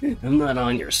 I'm not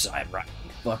on your side, Raiden.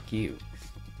 Fuck you.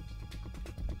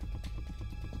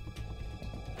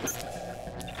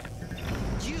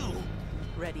 You!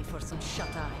 Ready for some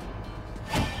shut-eye?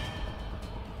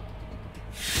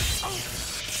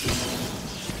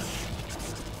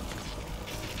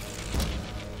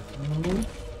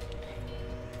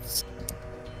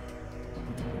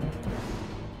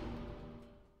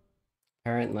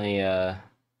 Apparently,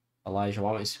 Elijah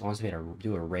wants me to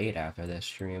do a raid after this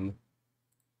stream.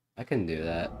 I can do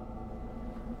that.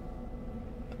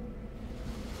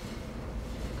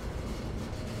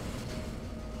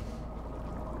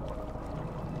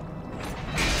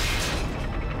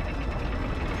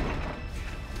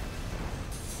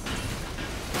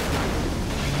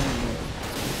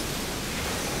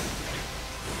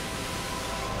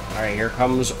 Alright, here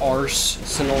comes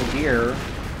Arsenal Gear.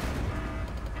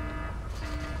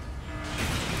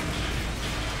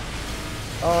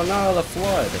 Oh no, the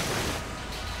flood!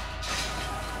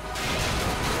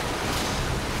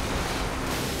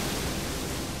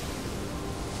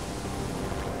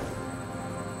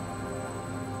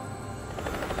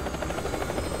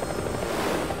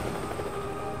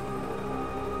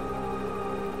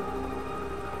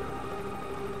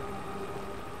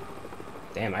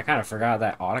 Damn, I kind of forgot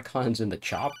that Otacon's in the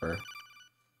chopper.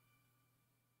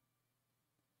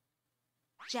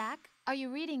 Jack, are you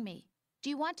reading me? Do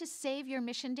you want to save your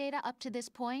mission data up to this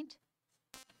point?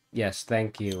 Yes,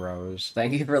 thank you, Rose.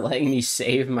 Thank you for letting me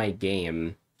save my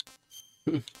game.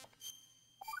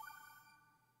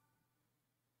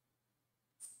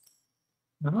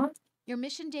 Your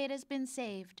mission data's been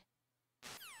saved.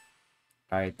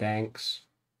 Alright, thanks.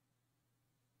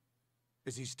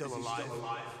 Is he still alive?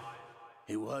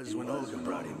 He was when Olga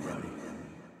brought him in.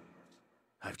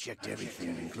 I've checked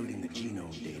everything, including the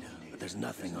genome data, but there's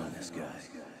nothing on this guy.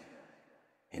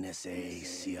 NSA,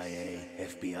 CIA,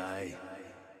 FBI.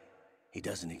 He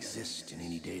doesn't exist in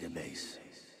any database.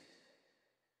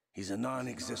 He's a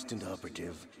non-existent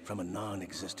operative from a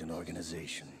non-existent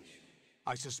organization.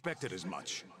 I suspected as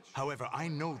much. However, I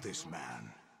know this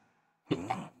man.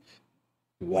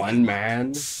 One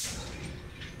man?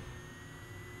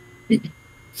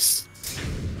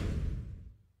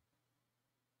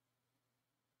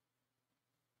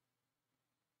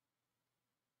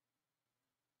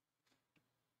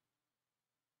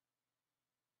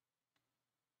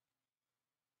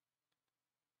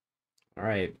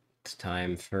 Alright, it's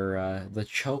time for the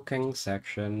choking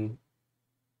section.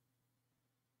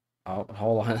 Oh,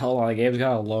 hold on, the game's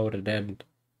gotta load it in.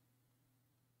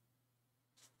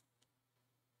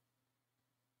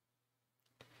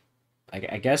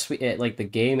 I guess like the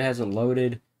game hasn't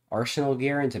loaded Arsenal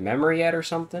Gear into memory yet or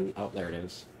something? Oh, there it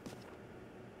is.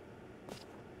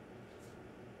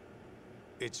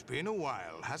 It's been a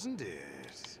while, hasn't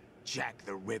it? Jack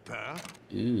the Ripper.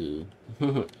 Ooh.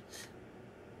 No,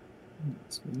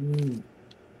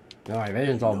 my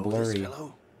vision's all blurry.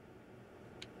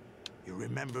 You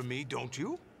remember me, don't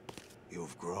you?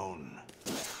 You've grown.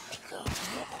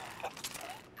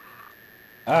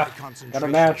 Ah, got a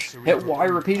match. Hit Y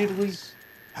repeatedly.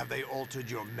 Have they altered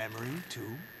your memory,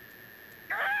 too?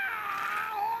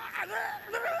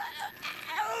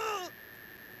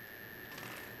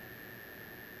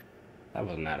 That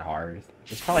wasn't that hard.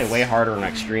 It's probably way harder on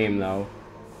Extreme, though.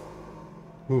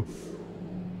 Ooh.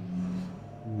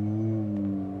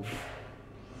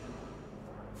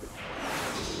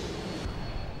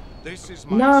 This is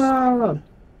my No!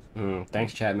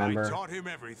 Thanks, chat member. I taught him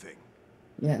everything.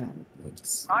 Yeah.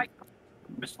 Right.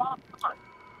 Respond.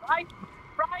 Right.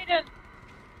 Raiden!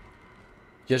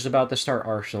 Just about to start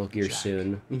Arsenal Gear Jack.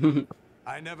 soon.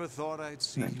 I never thought I'd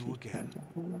see you again.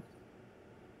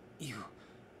 You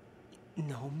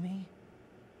know me?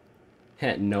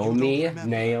 Know me,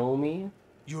 Naomi?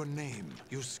 Your name,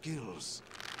 your skills.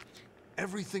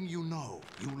 Everything you know,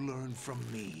 you learn from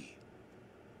me.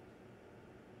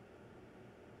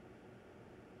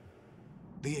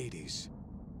 The 80s.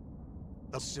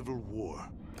 A civil war.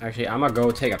 Actually, I'm gonna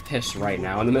go take a piss right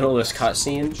now in the middle of this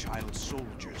cutscene. Child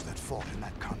soldiers that fought in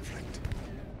that conflict.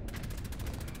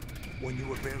 When you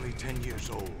were barely 10 years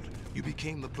old, you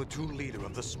became the platoon leader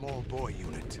of the small boy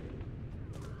unit.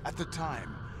 At the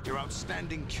time, your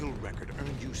outstanding kill record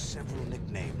earned you several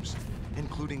nicknames,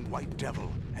 including White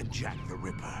Devil and Jack the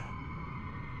Ripper.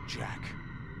 Jack,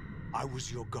 I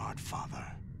was your godfather.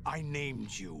 I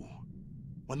named you.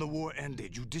 When the war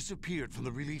ended, you disappeared from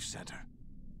the relief center.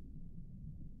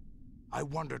 I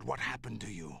wondered what happened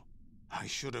to you. I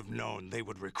should have known they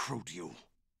would recruit you.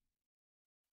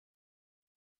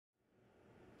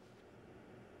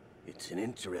 It's an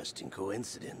interesting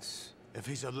coincidence. If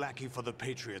he's a lackey for the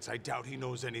Patriots, I doubt he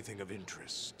knows anything of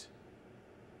interest.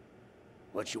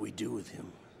 What should we do with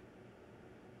him?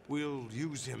 We'll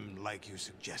use him like you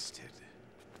suggested.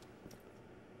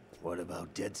 What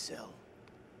about Dead Cell?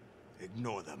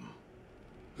 Ignore them.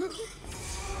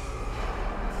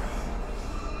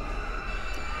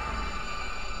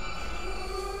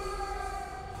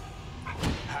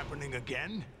 Happening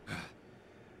again?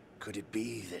 Could it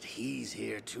be that he's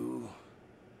here too?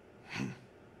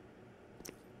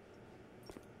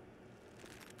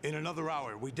 In another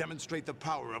hour, we demonstrate the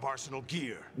power of Arsenal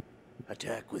gear.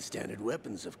 Attack with standard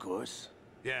weapons, of course.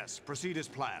 Yes, proceed as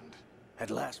planned. At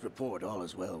last report, all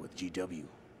is well with GW.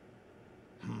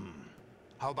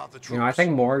 How about the troops? You know, I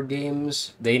think more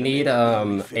games, they need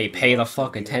a pay the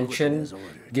fuck attention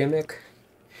gimmick.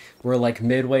 Where like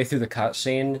midway through the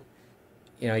cutscene,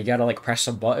 you know, you gotta like press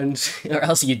some buttons or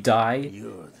else you die.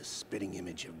 You're the spitting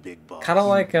image of Big Boss. Kinda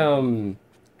like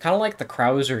the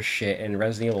Krauser shit in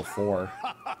Resident Evil 4.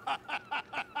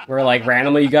 Where like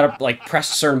randomly you gotta like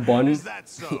press a certain button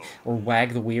or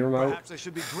wag the Wii remote. Perhaps I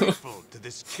should be grateful to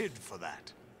this kid for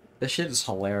that. This shit is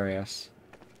hilarious.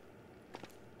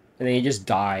 And then you just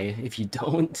die if you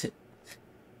don't.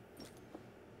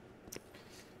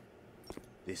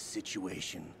 This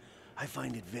situation, I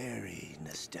find it very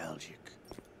nostalgic.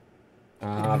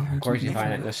 Of course you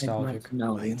find it nostalgic.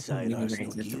 No, inside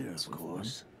Arsenal gear, of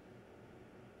course.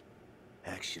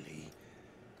 Actually,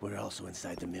 we're also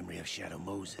inside the memory of Shadow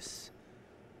Moses.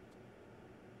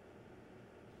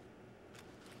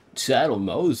 Shadow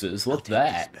Moses? What's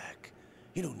that?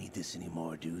 You don't need this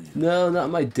anymore, do you? No, not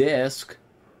my disc.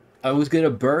 I was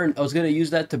gonna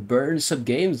use that to burn some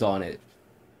games on it.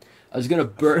 I was gonna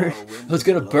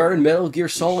burn Metal Gear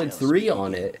Solid 3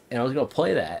 on it, and I was gonna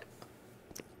play that.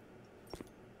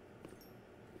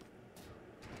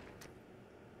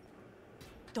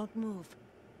 Don't move.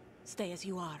 Stay as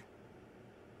you are.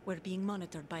 We're being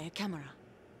monitored by a camera.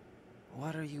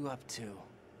 What are you up to?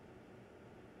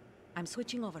 I'm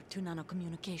switching over to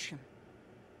nanocommunication.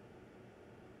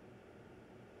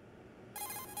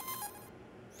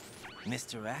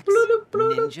 Mr. X?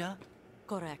 Ninja?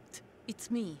 Correct. It's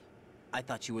me. I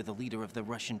thought you were the leader of the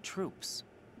Russian troops.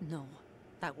 No,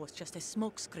 that was just a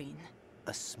smokescreen.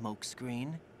 A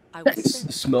smokescreen? I was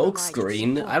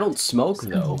Smokescreen? I don't smoke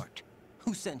though.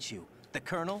 Who sent you? The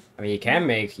Colonel? I mean, you can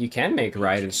make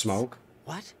Raiden smoke.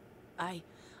 What? I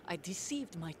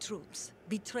deceived my troops,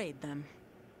 betrayed them.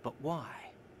 But why?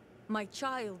 My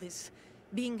child is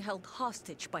being held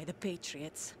hostage by the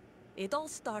Patriots. It all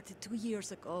started 2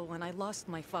 years ago when I lost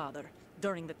my father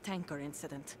during the tanker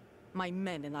incident. My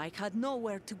men and I had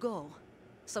nowhere to go,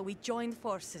 so we joined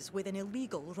forces with an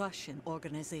illegal Russian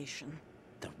organization.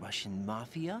 The Russian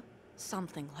Mafia?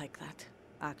 Something like that,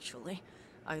 actually.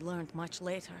 I learned much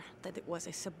later that it was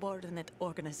a subordinate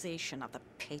organization of the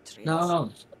Patriots.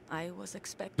 No. I was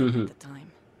expecting at the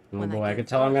time. Oh boy, I can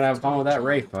tell I'm gonna have fun with that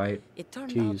Ray fight. It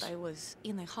turned out I was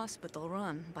in a hospital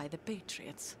run by the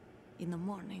Patriots. In the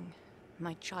morning,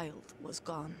 my child was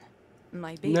gone.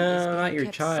 My baby is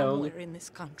being kept somewhere in this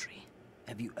country.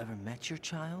 Have you ever met your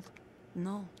child?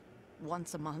 No.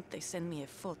 Once a month, they send me a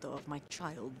photo of my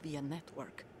child via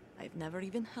network. I've never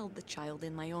even held the child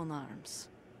in my own arms.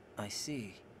 I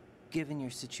see. Given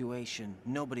your situation,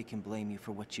 nobody can blame you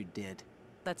for what you did.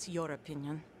 That's your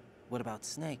opinion. What about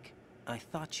Snake? I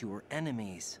thought you were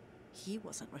enemies. He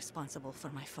wasn't responsible for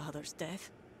my father's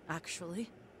death. Actually,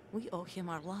 we owe him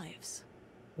our lives.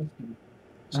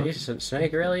 See,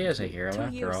 Snake really is a hero after all.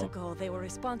 2 years ago, they were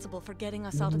responsible for getting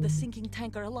us out of the sinking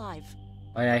tanker alive.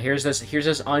 Oh yeah, here's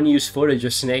this unused footage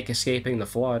of Snake escaping the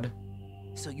flood.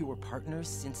 So you were partners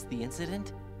since the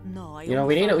incident? No, You know,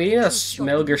 we need a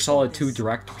Metal Gear Solid 2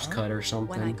 director's cut or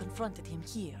something. When I confronted him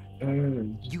here.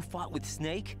 You fought with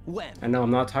Snake? When? I know, I'm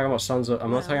not talking about Sons of...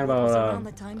 I'm not talking about,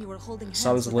 the time you were holding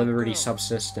Sons of Liberty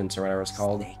Subsistence or whatever it's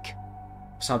called. Snake.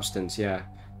 Substance, yeah.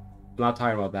 I'm not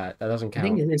talking about that. That doesn't count. I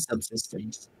think it is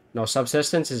Subsistence. No,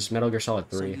 Subsistence is Metal Gear Solid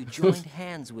 3. So you joined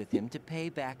hands with him to pay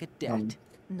back a debt?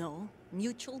 No,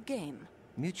 Mutual gain.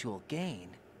 Mutual gain?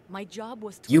 My job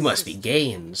was to You must be assist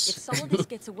Gaines. If Solidus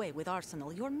gets away with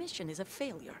Arsenal, your mission is a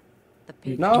failure. The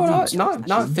No, Patriots not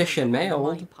are fish and failure on my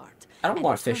mailed. part, I don't and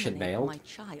want fish and terminate mailed. my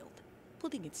child.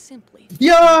 Putting it simply,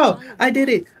 Yo! I did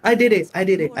it! I did it! I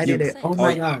did it! I You- did it! Oh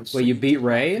my gosh. Wait, you beat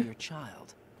Ray? Your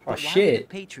child. Oh But why would the shit.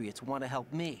 Patriots want to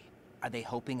help me? Are they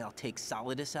hoping I'll take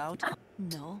Solidus out?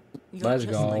 No, you're Let's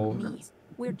just go. like me.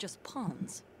 We're just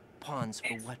pawns. Pawns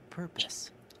for what purpose?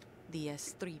 The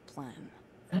S3 plan.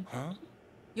 Huh?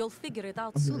 You'll figure it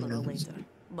out sooner or later.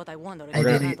 But I wonder if We're you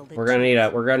gonna handled it. we're gonna need a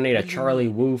What do you Charlie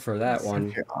mean? Woo for that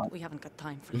one. We haven't got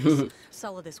time for this.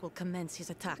 Solidus will commence his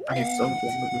attack. He's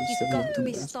got to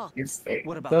be stopped.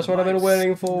 What about That's the what I've been mice?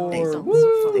 waiting for. Results so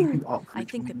Woo! far. I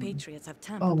think the Patriots have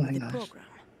tampered Oh my with the gosh. program.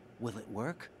 Will it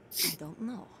work? I don't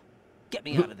know. Get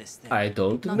me out of this thing. I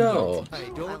don't Not know.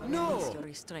 yet. I'll release your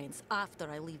restraints after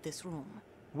I leave this room.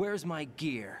 Where's my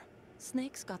gear?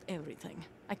 Snake's got everything.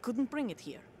 I couldn't bring it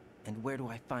here. And where do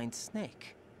I find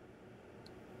Snake?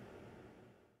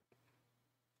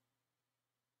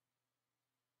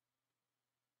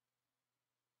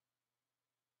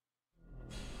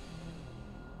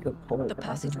 The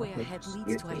passageway ahead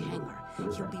leads to a hangar.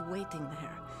 He'll be waiting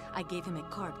there. I gave him a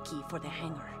card key for the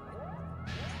hangar.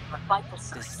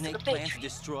 Does Snake plan to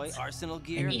destroy Arsenal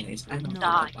gear?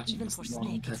 No, even for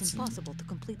Snake, it's impossible to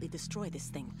completely destroy this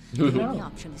thing. The only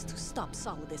option is to stop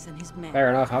Solidus and his men. Fair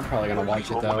enough. I'm probably gonna watch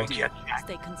it though.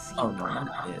 Stay concealed.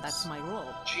 That's my role.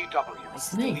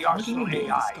 GW, the Arsenal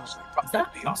AI is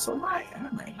probably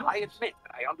I admit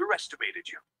that I underestimated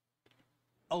you.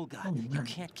 Olga, you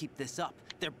can't keep this up.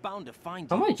 They're bound to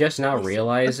find Am you. I just now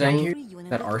realizing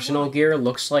that Arsenal gear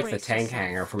looks like the tank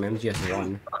hangar from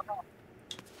MGS1?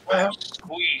 Well,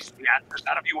 squeeze the answers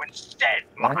out of you instead,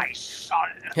 my son.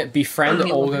 Befriend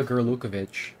Olga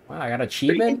Gerlukovich. Wow, I got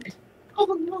achievement? Oh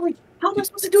no! How am I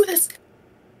supposed to do this?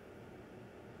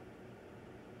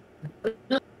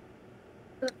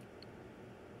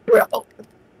 Bro.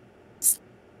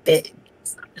 Spit.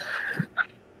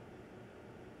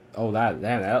 Oh,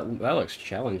 that looks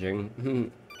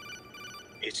challenging.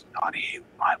 It's not him.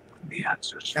 I want the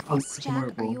answers. Jack,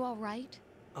 are you all right?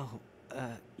 Oh,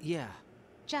 yeah.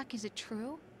 Jack, is it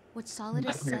true? What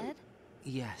Solidus said?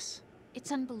 Yes.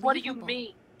 It's unbelievable. What do you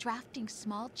mean? Drafting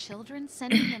small children,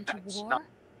 sending them to war?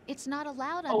 It's not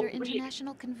allowed under really?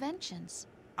 international conventions.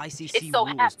 ICC It so rules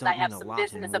happens don't I have mean a some lot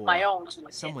business in of my war. own to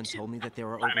attend Someone to. told me that there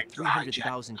are over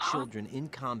 300,000 children in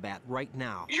combat right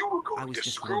now. You were I going was to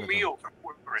just screw one of me them. over,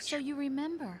 weren't So you? you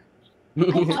remember. I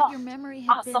thought your memory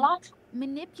had been Ocelot?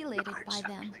 manipulated by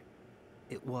them.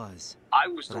 It was. I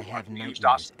was But the I have one who used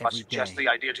nightmares Ocelot to every suggest day. the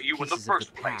idea to you in the Pieces of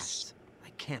first the place. past I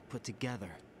can't put together.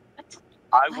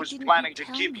 I Why was didn't planning you to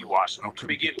tell give me? you Arsenal to Couldn't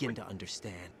begin begin with. to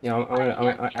understand. You know,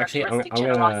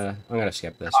 I'm gonna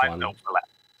skip this I'm one. no flat.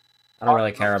 I don't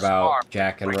really care about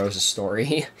Jack and Rose's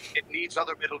story. It needs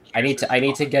other middle I need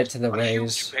to get to the a huge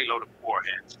Rays. payload of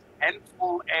warheads and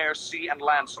full air, sea, and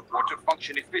land support to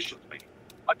function efficiently.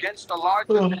 Against a large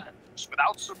force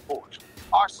without support,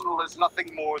 Arsenal is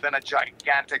nothing more than a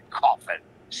gigantic coffin.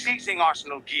 Seizing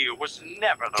Arsenal gear was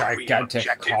never the real Gigantic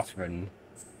objective. coffin.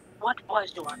 What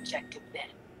was your objective then?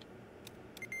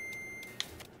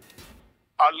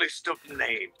 A list of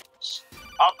names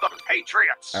of the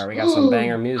Patriots. Alright, we got some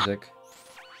banger music.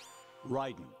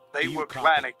 Raiden. They were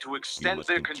planning to extend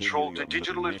their control to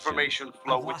digital information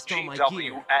flow I've with lost all my GW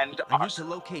gear. and I need to Arsenal.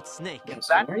 locate Snake.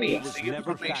 That He means was the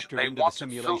never information factored they into want the to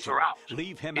simulation. filter out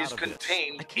Leave him is out of this.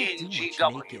 contained I can't in do much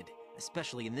GW, naked,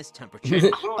 especially in this temperature.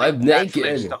 including I'm that naked.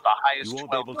 list of the highest You won't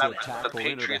 12 be able to members of attack the or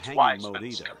enter the Patriots hanging Wise mode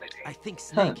Men's either. Committee. I think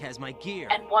Snake has my gear.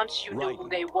 And once you knew Right. who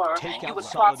they were, Take you out would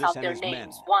cross Solidus out and their his names men.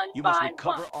 one You must by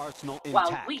recover one, Arsenal while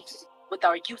intact. we, with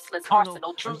our useless Colonel,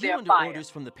 arsenal, are drew you their under fire. orders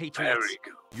from the Patriots? Very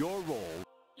good. Your role,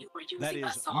 You were that using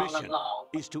is, us all mission, along.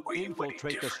 is to Were you any infiltrate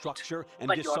the different? structure and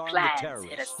But your disarm the plans hit a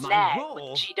terrorists. My snag role?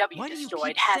 with GW Why do you destroyed,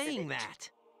 keep hasn't saying it? that?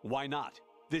 Why not?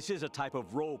 This is a type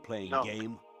of role-playing No.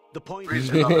 game. The point There's is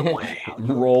another way.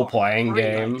 Role-playing I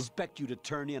game. expect you to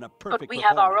turn in a But perfect we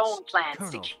have our performance. own plans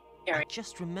Colonel, to I carry.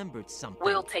 just remembered something.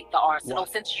 We'll take the arsenal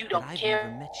What? since you That don't I've care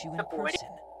never met you in for it.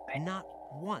 person. Not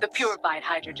once. The purified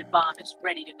hydrogen bomb is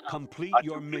ready to go. Complete A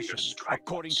your nuclear mission strike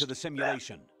according to the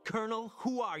simulation. Colonel,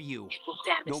 who are you? It will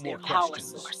damage No their more power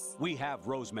questions. source. We have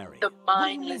Rosemary. The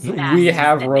mindless We masses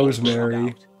have that they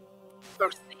Rosemary.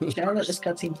 First things Can I let this first.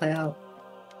 cutscene play out?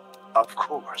 Of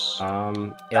course.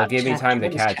 It'll give me time to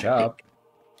That is catch kinda up.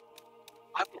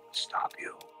 I won't stop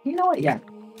you. You know what? Yeah.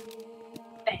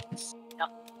 Thanks. No.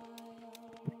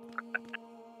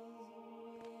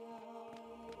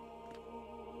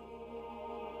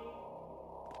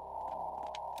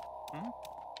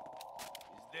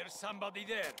 There's somebody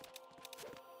there.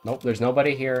 Nope, there's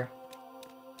nobody here.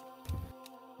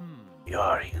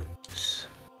 Your use.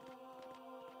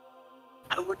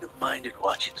 I wouldn't have minded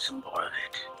watching some more of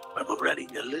it, but we're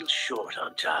running a little short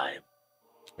on time.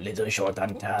 A little short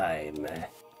on time.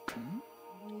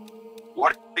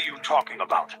 What are you talking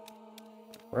about?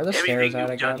 Where are the stairs Everything at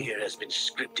you've done again? here has been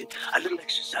scripted. A little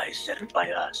exercise set up by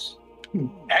us.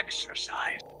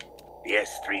 Exercise? The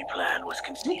S3 plan was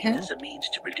conceived as a means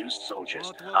to produce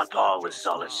soldiers on par with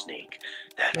Solid Snake.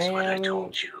 That's what I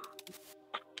told you.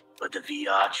 But the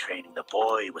VR training the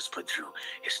boy was put through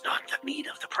is not the meat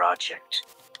of the project.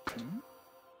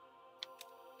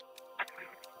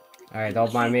 Alright,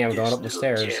 don't mind me, I'm going up the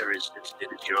stairs. Terrorist instead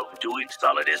of your own doing,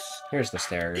 Solidus. Here's the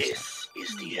stairs. This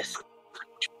is the S.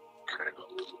 Colonel.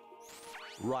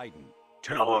 Raiden,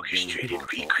 An orchestrated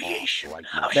recreation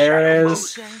of There it Shadow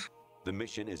is. Moses. the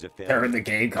mission is a failure. Turn the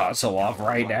game console off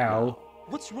right now.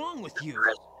 What's wrong with you?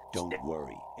 Don't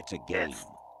worry, it's a game.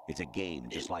 It's a game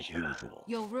just like usual.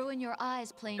 You'll ruin your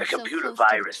eyes playing A so computer close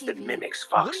virus to the that TV. mimics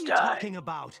What Fox are you Die. talking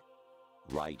about?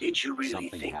 Right. Did you really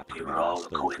Something think happened we to were me all last a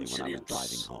Thursday when I was coincidence?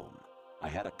 driving home. I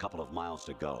had a couple of miles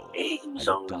to go. Ames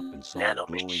I looked own up and saw a glowing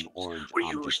nanomachines orange were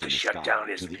object used in to the shut sky down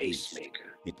his to the east.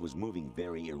 pacemaker. It was moving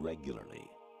very irregularly.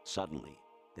 Suddenly,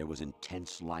 there was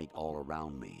intense light all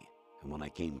around me, and when I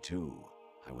came to,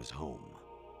 I was home.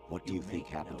 What do you think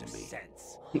happened to me?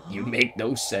 Sense. You make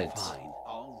no sense. Fine.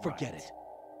 Forget it.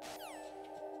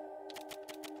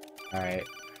 Alright.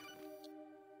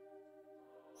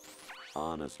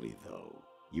 Honestly, though,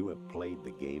 you have played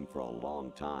the game for a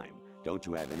long time. Don't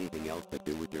you have anything else to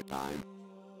do with your time?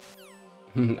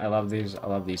 I love these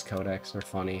codecs, they're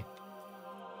funny.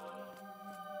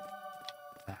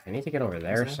 I need to get over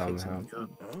there somehow.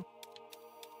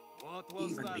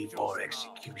 Even before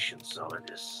execution,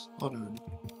 Solidus. Hold on.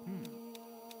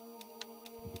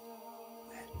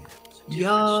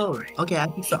 Yo! Okay, I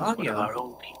fixed the One of our audio.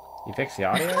 own people. You fixed the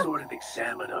audio? Sort of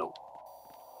examine our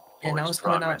And now it's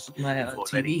coming out my before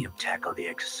letting TV. him tackle the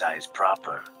exercise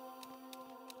proper.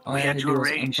 All We I had had to to do was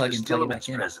arrange unplug the and plug it back Stillman's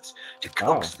in. presence to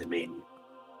coax them in.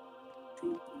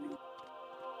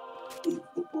 If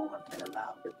the board had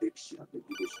allowed the big shot to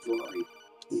be destroyed,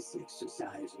 this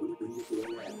exercise would have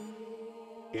been fair.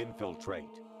 Infiltrate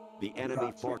the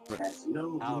enemy fortress,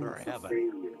 outer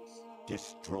heaven.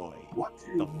 Destroy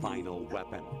the final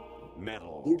weapon,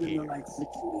 Metal Gear.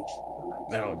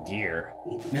 Metal Gear.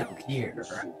 Metal Gear.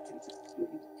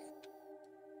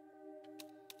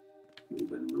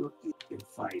 Even rookie can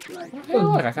fight like Hey,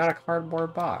 look, I found a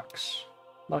cardboard box.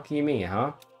 Lucky me,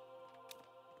 huh?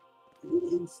 the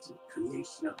instant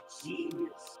creation of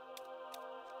genius.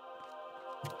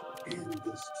 And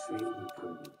this training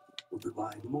program will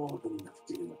provide more than enough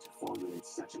data to formulate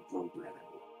such a program.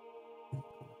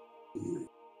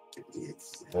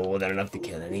 It's More than enough to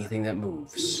kill anything that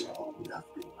moves.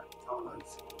 nothing but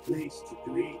tolerance placed to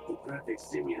create the perfect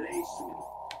simulation.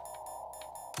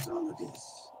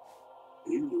 Solidus.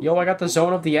 Yo, I got the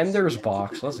Zone of the Enders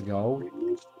box. Let's go.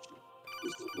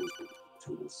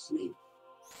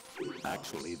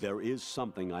 Actually, there is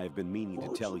something I have been meaning to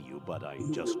tell you, but I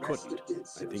just couldn't.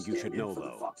 I think you should know,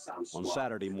 though. On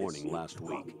Saturday morning last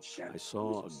week, I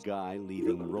saw a guy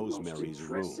leaving Rosemary's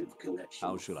room.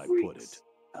 How should I put it?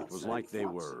 It was like they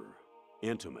were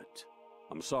intimate.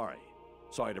 I'm sorry.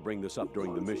 Sorry to bring this up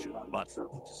during the mission, but...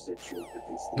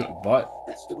 But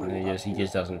and he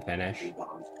just doesn't finish.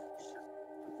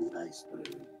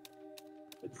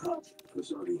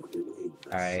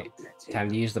 Alright, time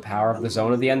to use the power of the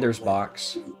Zone of the Enders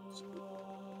box.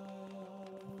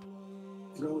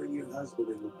 Throwing your husband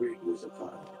in the brig was a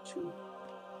part of it too.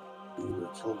 You were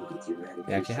told that your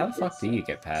Yeah, actually, how the fuck do you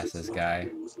get past this guy?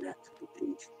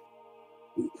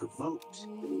 We provoked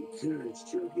and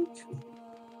encouraged your hatred.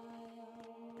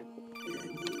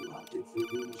 And you opted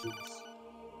for vengeance.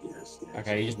 Just as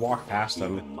Okay, you just walk past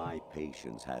him. Even my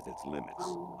patience has its limits.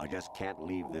 I just can't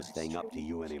leave this thing up to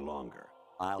you any longer.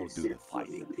 I'll do the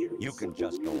fighting. You can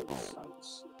just go home.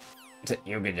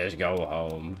 You can just go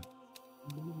home.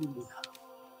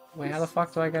 Wait, how the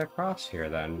fuck do I get across here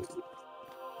then?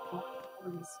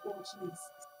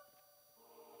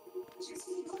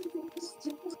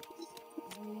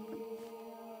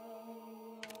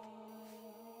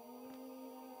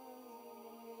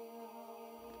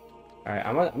 Alright,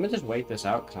 I'm gonna just wait this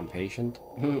out because I'm patient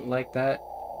like that.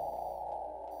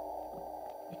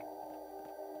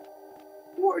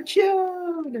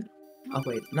 Fortune! Oh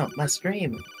wait, no, my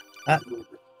stream.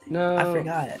 No. I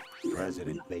forgot it.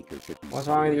 President Baker should be What's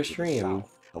wrong with your somewhere to the stream?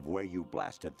 south of where you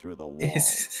blasted through the wall.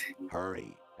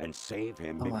 Hurry and save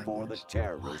him Oh my before the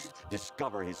terrorists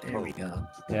discover his code. There we go.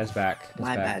 Yeah, it's back. It's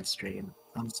My back. bad stream.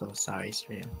 I'm so sorry,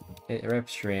 stream. It rip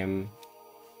stream.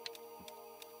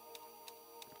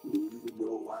 You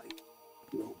know why?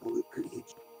 No bullet could hit you.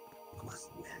 It was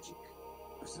magic.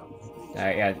 Or something.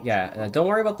 Yeah. Don't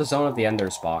worry about the Zone of the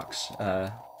Enders box.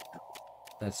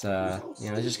 That's you know,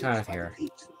 it's just kind of here.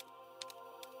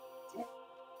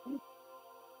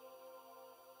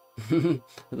 The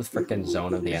frickin'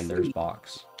 Zone of the Enders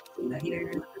box.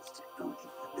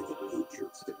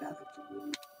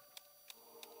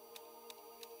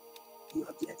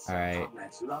 Alright.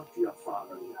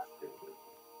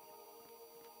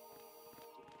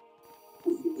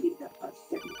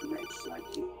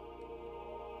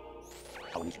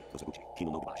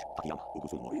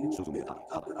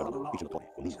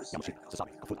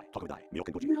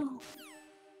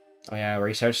 Oh yeah, where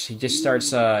he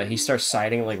starts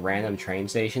citing like random train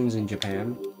stations in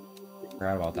Japan.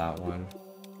 Forgot about that one.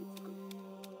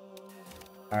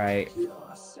 Alright.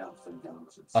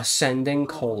 Ascending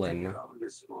colon.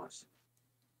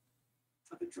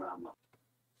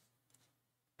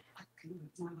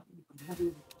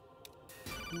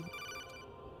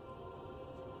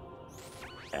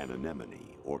 An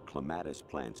anemone or clematis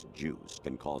plant's juice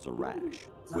can cause a rash.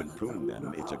 When pruning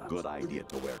them, it's a good idea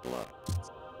to wear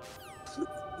gloves.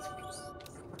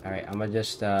 Alright, I'm gonna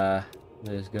just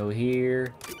go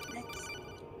here.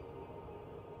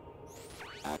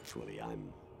 Actually,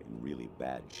 I'm in really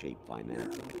bad shape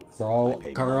financially.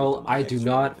 Girl, I do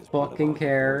not fucking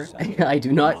care. I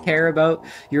do not care about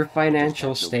your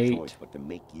financial state. But to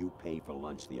make you pay for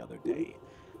lunch the other day,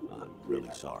 I'm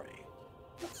really sorry.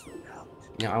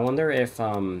 Yeah, I wonder if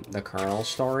the Colonel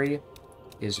story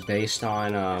is based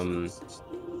on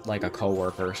like a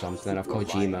coworker or something of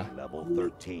Kojima. Level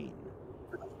 13.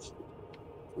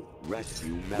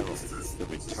 Rescue Merrill, the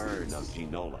return of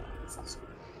Ginola.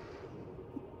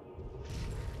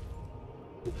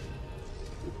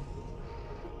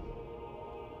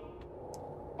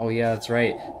 Oh yeah, that's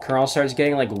right. Colonel starts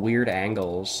getting like weird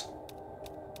angles.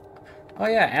 Oh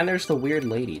yeah, and there's the weird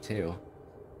lady too.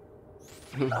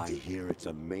 I hear it's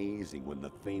amazing when the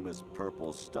famous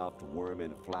purple stuffed worm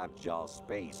in Flapjaw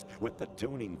Space with the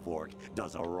tuning fork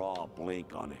does a raw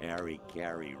blink on Harry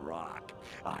Carey Rock.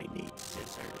 I need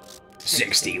scissors.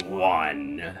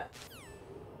 61.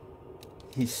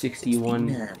 He's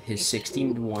 61. His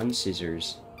 61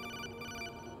 scissors.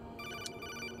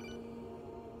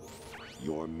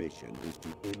 Your mission is to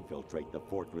infiltrate the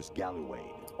Fortress Gallowade,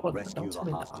 rescue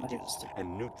the hostages,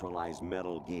 and neutralize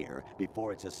Metal Gear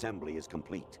before its assembly is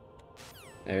complete.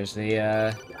 There's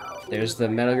the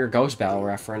Metal Gear Ghost Battle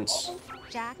reference.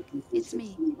 Jack, it's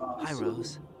me. Hi,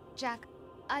 Rose. Jack,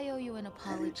 I owe you an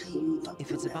apology. If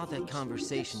it's about that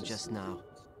conversation just now,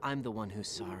 I'm the one who's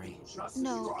sorry.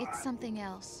 No, it's something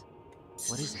else.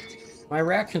 What is it? My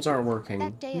reactions aren't working.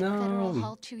 That day at Federal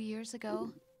Hall 2 years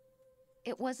ago,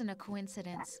 it wasn't a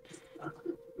coincidence.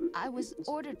 I was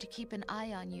ordered to keep an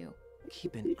eye on you.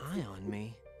 Keep an eye on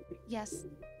me? Yes,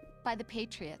 by the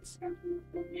Patriots.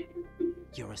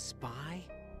 You're a spy?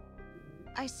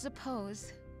 I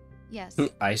suppose. Yes.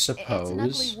 I suppose. It's an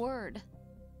ugly word.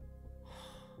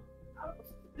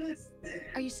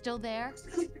 Are you still there?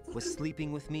 Was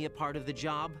sleeping with me a part of the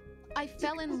job? I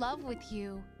fell in love with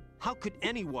you. How could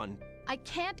anyone? I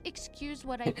can't excuse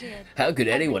what I did. How could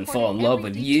anyone fall in love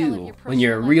with you when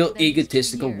you're a real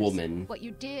egotistical woman? What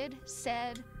you did,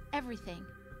 said, everything.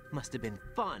 Must have been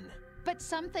fun. But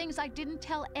some things I didn't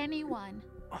tell anyone.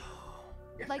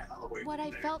 Like what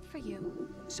I felt for you.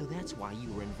 So that's why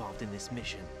you were involved in this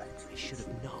mission. I should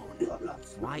have known.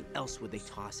 Why else would they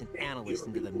toss an analyst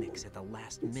into the mix at the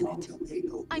last minute?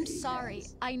 I'm sorry.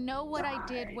 I know what I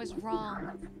did was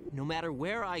wrong. No matter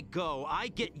where I go, I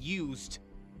get used.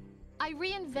 I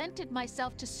reinvented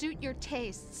myself to suit your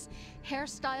tastes.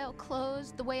 Hairstyle,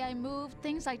 clothes, the way I moved,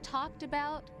 things I talked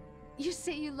about. You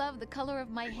say you love the color of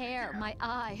my hair, my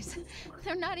eyes.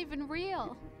 They're not even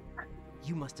real.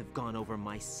 You must have gone over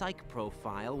my psych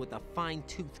profile with a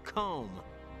fine-tooth comb.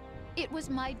 It was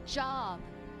my job.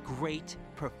 Great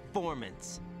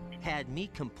performance. Had me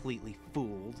completely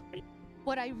fooled.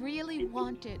 What I really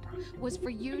wanted was for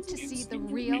you to see the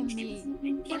real me.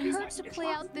 It hurt to play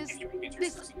out this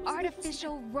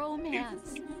artificial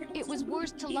romance. It was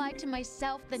worse to lie to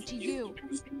myself than to you.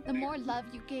 The more love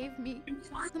you gave me,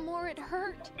 the more it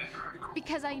hurt.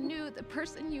 Because I knew the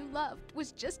person you loved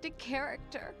was just a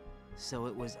character. So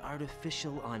it was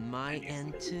artificial on my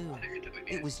end too.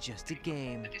 It was just a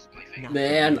game.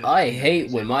 Man, I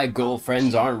hate when my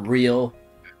girlfriends aren't real.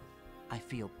 I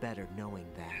feel better knowing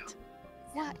that.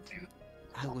 What?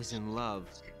 I was in love.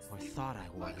 Or thought I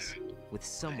was. With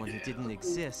someone who didn't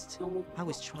exist. I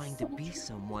was trying to be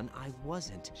someone I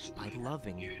wasn't by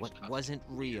loving what wasn't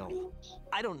real.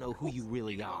 I don't know who you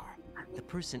really are. The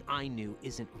person I knew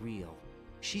isn't real.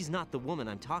 She's not the woman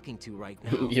I'm talking to right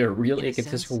now. You're a real In a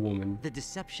egotistical sense, woman. The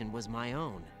deception was my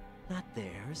own, not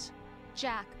theirs.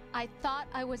 Jack, I thought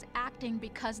I was acting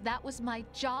because that was my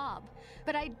job.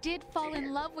 But I did fall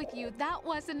in love with you. That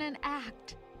wasn't an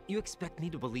act. You expect me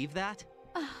to believe that?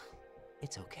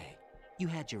 It's okay. You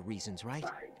had your reasons, right?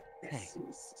 Hey,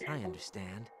 I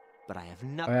understand, but I have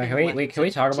nothing Can we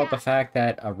talk about the fact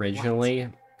that originally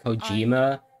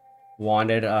Kojima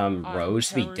wanted Rose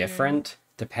to be different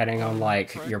depending on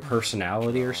like your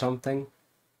personality or something?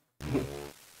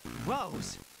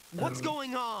 Rose, what's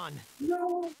going on?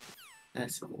 No.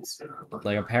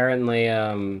 Like apparently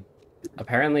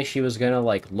she was gonna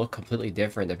like look completely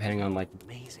different depending on like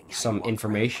some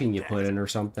information you put in or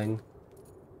something.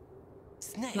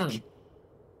 Snake.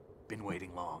 Been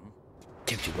waiting long?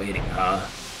 Kept you waiting, huh?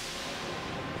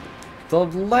 The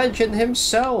legend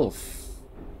himself.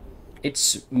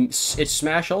 It's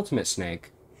Smash Ultimate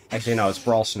Snake. Actually, no, it's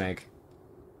Brawl Snake.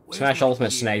 Smash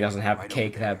Ultimate Snake doesn't have a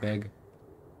cake that big.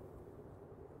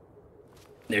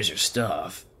 There's your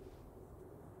stuff.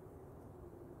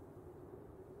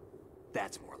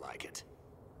 That's more like it.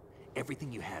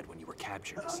 Everything you had when you were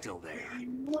captured is still there.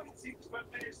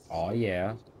 Oh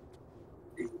yeah.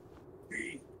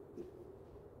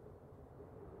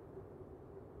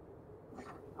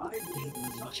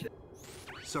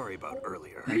 Sorry about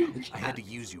earlier. I had to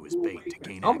use you as bait to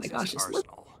gain Oh my access gosh, to it's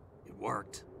Arsenal. It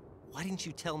worked. Why didn't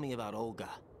you tell me about Olga?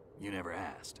 You never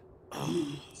asked.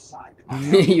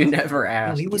 You never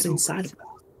asked. He was inside.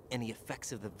 Any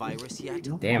effects of the virus yet?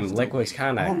 Damn, Liquid's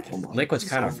kind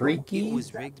of freaky. It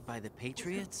was rigged by the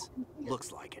Patriots?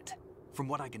 Looks like it. From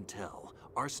what I can tell,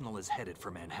 Arsenal is headed for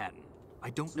Manhattan.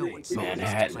 I don't know what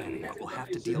Manhattan. is planning, but we'll have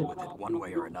to deal with it one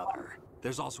way or another.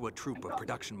 There's also a troop of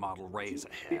production model Rays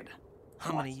ahead.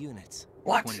 How many units?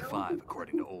 What? 25,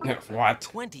 according to Olga. What?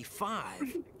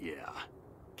 25? Yeah.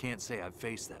 Can't say I've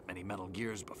faced that many Metal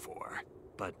Gears before,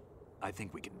 but I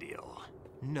think we can deal.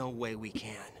 No way we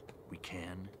can. We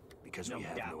can, because we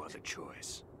have no other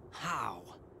choice. How?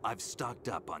 I've stocked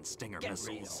up on Stinger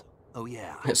missiles. Oh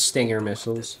yeah. Stinger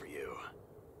missiles. For you.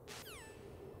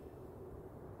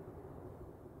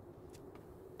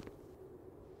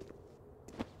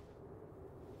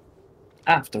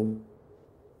 After.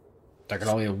 There can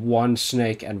only be one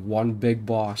snake and one big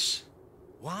boss.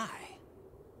 Why?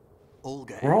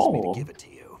 Olga asked me to give it to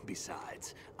you.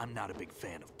 Besides, I'm not a big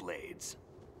fan of blades.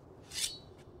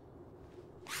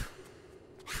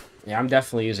 Yeah, I'm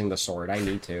definitely using the sword. I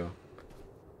need to.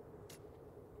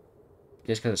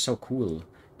 Just because it's so cool.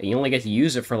 And you only get to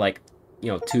use it for like,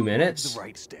 2 minutes. The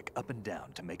right stick up and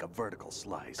down to make a vertical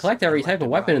slice. Collect every type of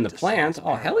weapon in the to plant. slice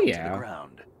Oh, hell parallel to yeah. the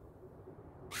ground.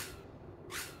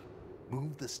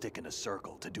 Move the stick in a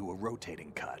circle to do a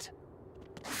rotating cut.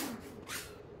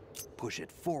 Push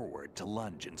it forward to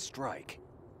lunge and strike.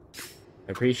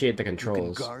 I appreciate the You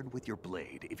controls. can guard with your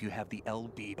blade if you have the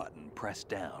LB button pressed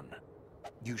down.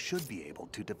 You should be able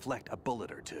to deflect a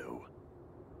bullet or two.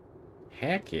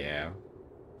 Heck yeah.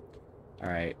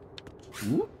 Alright.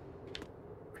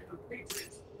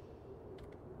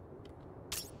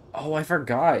 Oh, I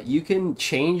forgot. You can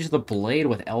change the blade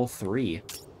with L3.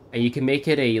 And you can make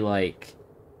it a, like...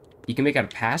 You can make it a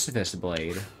pacifist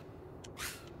blade.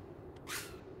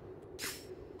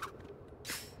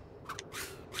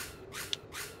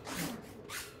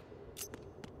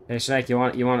 Hey, Snake, you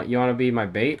want to be my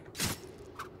bait?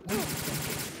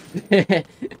 Don't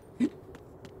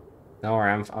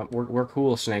worry, we're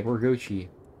cool, Snake. We're Gucci.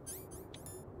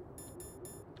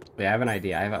 Wait, I have an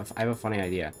idea. I have a funny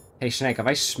idea. Hey, Snake, if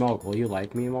I smoke, will you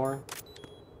like me more?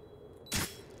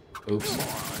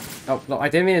 Oops. Oh, no, I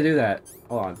didn't mean to do that.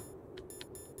 Hold on.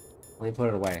 Let me put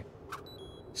it away.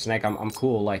 Snake, I'm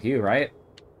cool like you, right?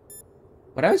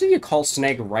 What happens if you call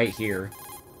Snake right here?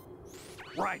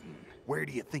 Raiden, where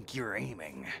do you think you're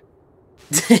aiming?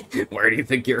 Where do you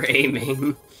think you're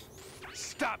aiming?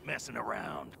 Stop messing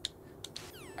around.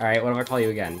 Alright, what if I call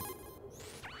you again?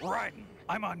 Raiden,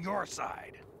 I'm on your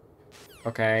side.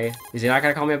 Okay. Is he not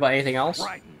gonna call me about anything else?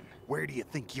 Raiden, where do you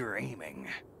think you're aiming?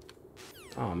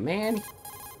 Oh, man.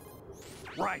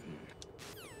 Raiden.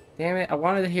 Damn it, I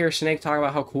wanted to hear Snake talk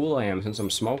about how cool I am since I'm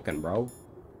smoking, bro.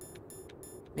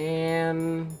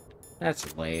 Man,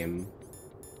 that's lame.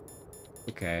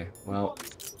 Okay, well,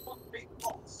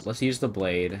 let's use the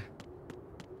blade.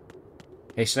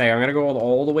 Hey, Snake, I'm gonna go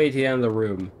all the way to the end of the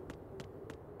room.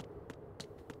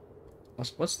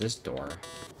 What's this door?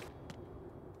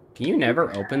 Can you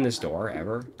never open this door,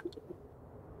 ever?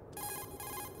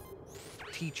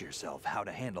 teach yourself how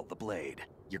to handle the blade.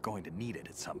 You're going to need it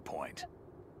at some point.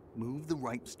 Move the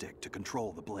right stick to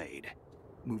control the blade.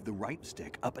 Move the right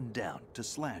stick up and down to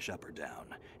slash up or down,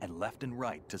 and left and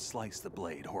right to slice the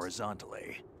blade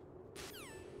horizontally.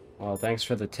 Well, thanks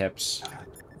for the tips.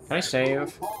 Can I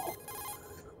save?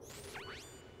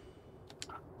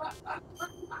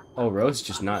 Oh, Rose is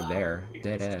just not there.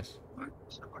 Dead ass.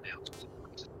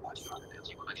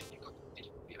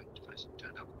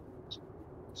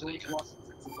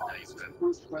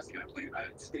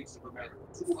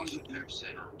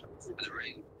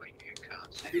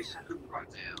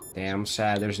 Damn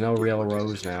sad, there's no real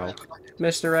Rose now.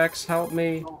 Mr. X, help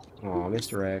me. Aw,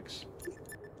 Mr. X.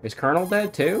 Is Colonel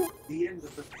dead too?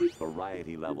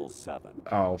 Variety level 7.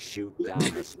 Oh. Shoot down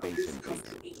the space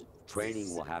invaders.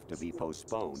 Training will have to be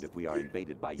postponed if we are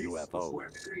invaded by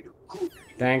UFOs.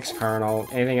 Thanks, Colonel.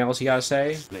 Anything else you gotta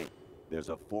say? Snake, there's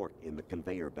a fork in the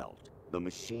conveyor belt. The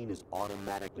machine is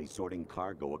automatically sorting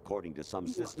cargo according to some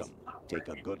system. Take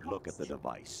a good look at the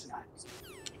device.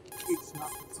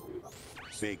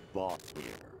 Big boss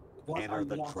here. Enter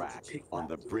the track on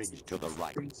the bridge to the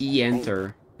right.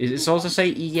 E-enter. Is it supposed to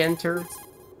say E-enter?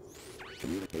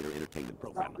 Communicator Entertainment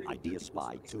Program, Idea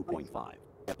Spy 2.5,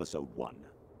 Episode 1.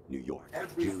 New York,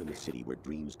 here in a city where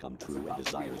dreams come true and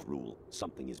desires rule,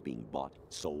 something is being bought,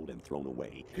 sold, and thrown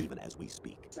away, even as we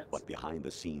speak. But behind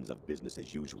the scenes of business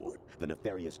as usual, the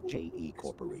nefarious JE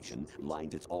Corporation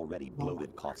lines its already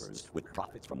bloated coffers with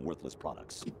profits from worthless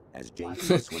products. As JE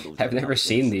swindles I've never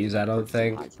seen these, I don't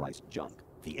think. High-priced junk,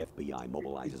 the FBI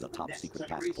mobilizes a top-secret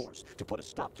task force to put a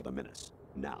stop to the menace.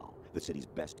 Now, the city's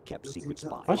best-kept secret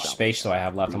spy. How much space do I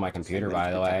have left on my computer,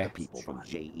 by the way? People from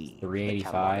JE,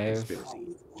 385.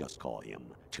 Just call him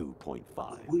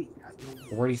 2.5.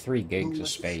 43 gigs of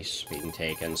space being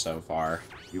taken so far.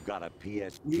 You got a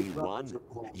PSG-1?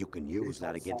 You can use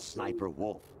that against Sniper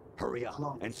Wolf. Hurry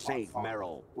up and save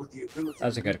Merrill.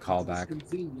 That's a good callback.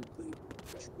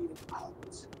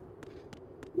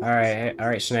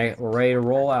 Alright, Snake. We're ready to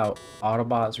roll out.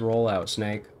 Autobots roll out,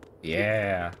 Snake.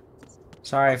 Yeah.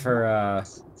 Sorry for,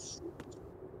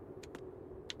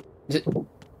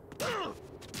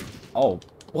 Oh,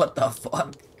 what the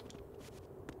fuck?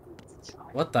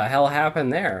 What the hell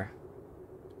happened there?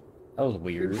 That was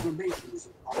weird.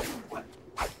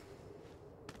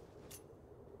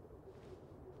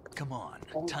 Come on,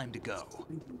 time to go.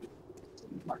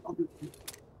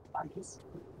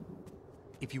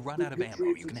 If you run out of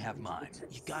ammo, you can have mine.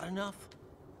 You got enough?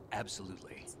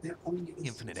 Absolutely.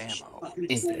 Infinite ammo.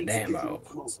 Infinite ammo.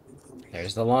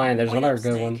 There's the line. There's another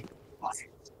good one.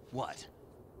 What?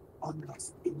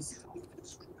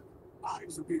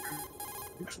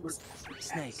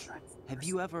 Snake, have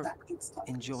you ever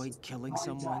enjoyed killing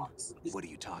someone? What are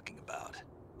you talking about?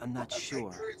 I'm not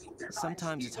sure.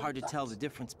 Sometimes it's hard to tell the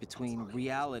difference between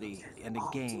reality and a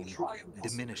game.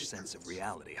 Diminished sense of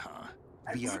reality, huh?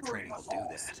 VR training will do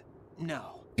that.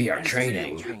 No. VR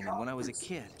training. When I was a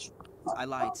kid. I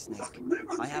lied, Snake.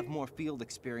 I have more field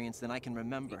experience than I can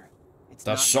remember. It's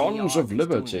the Sons of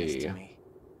Liberty.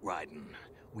 Raiden,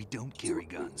 we don't carry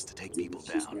guns to take people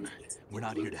down. We're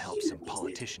not here to help some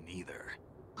politician either.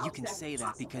 You can say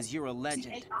that because you're a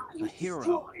legend, a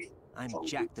hero. I'm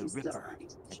Jack the Ripper,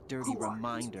 a dirty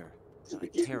reminder, a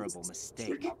terrible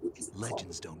mistake.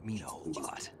 Legends don't mean a whole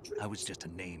lot. I was just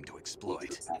a name to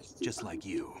exploit, just like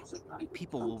you.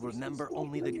 People will remember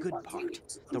only the good part,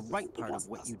 the right part of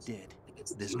what you did.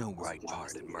 There's no right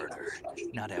part in murder,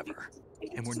 not ever.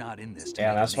 And we're not in this to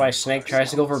Yeah, that's why Snake tries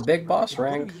to go for big boss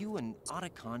rank. What are you and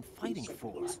Otacon fighting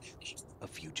for? A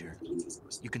future.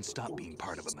 You can stop being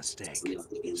part of a mistake,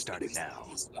 starting now.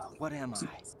 What am I?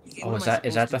 Oh, is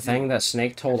that the thing that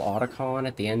Snake told Otacon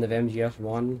at the end of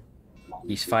MGS1?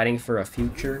 He's fighting for a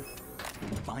future?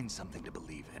 Find something to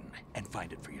believe in, and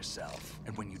find it for yourself.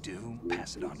 And when you do,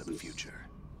 pass it on to the future.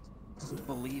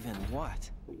 Believe in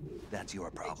what? That's your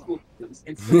problem.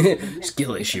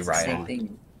 Skill issue, Raiden. Same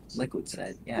thing Liquid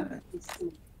said, yeah.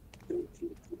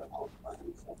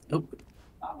 Oh.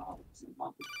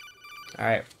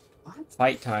 Alright.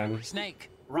 Fight time. Snake,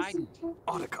 Raiden.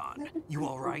 Otacon, you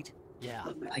alright? Yeah,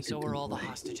 so are all the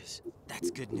hostages.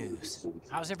 That's good news.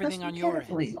 How's everything on your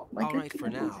end? All right for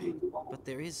now, but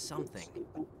there is something.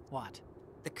 What?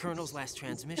 The Colonel's last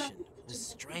transmission was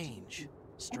strange.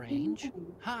 Strange?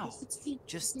 How?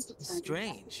 Just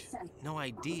strange. No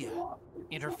idea.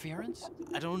 Interference?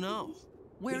 I don't know.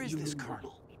 Where is this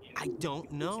Colonel? I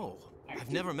don't know.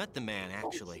 I've never met the man,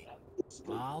 actually.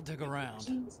 I'll dig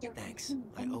around. Thanks.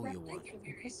 I owe you one.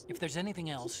 If there's anything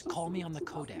else, call me on the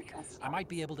codec. I might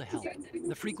be able to help.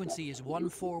 The frequency is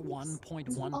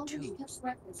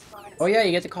 141.12. Oh yeah,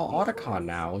 you get to call Otacon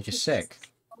now, which is sick.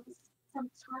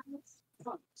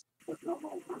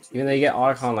 Even though you get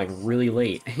Otacon like really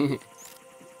late.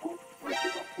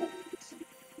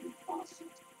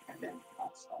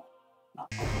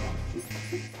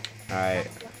 Alright.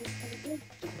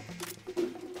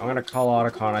 I'm gonna call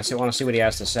Otacon. I want to see what he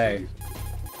has to say.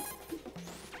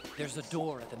 There's a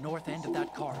door at the north end of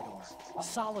that corridor.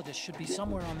 Solidus should be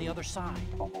somewhere on the other side.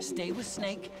 Stay with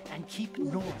Snake and keep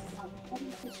north.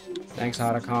 Thanks,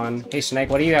 Otacon. Hey, Snake,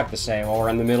 what do you have to say while we're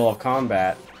in the middle of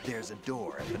combat? There's a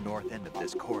door at the north end of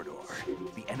this corridor.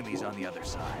 The enemy's on the other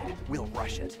side. We'll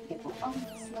rush it.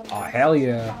 Oh, hell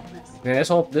yeah. Man, this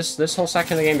whole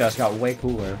section of the game just got way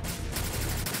cooler.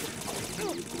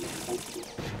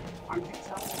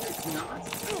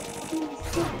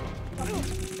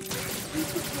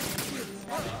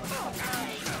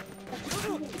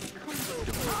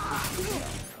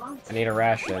 I need a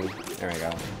ration. There we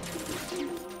go.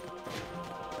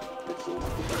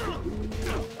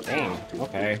 Dang,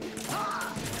 okay.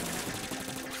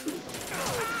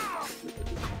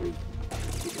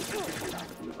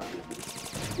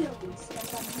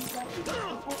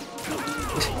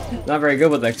 Not very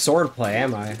good with the sword play,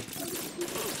 am I?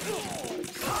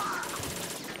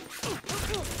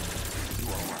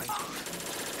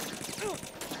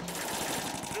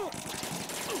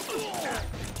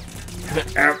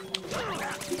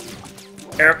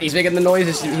 He's making the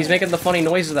noises. He's making the funny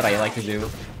noises that I like to do.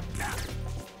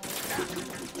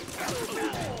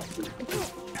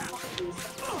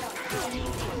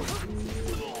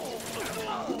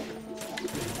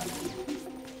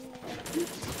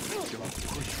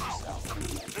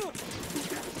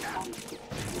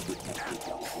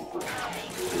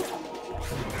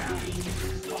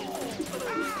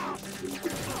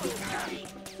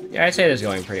 Yeah, I'd say this is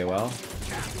going pretty well.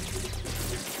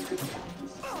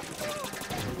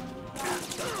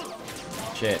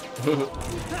 Shit.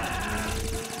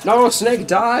 No, Snake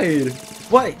died!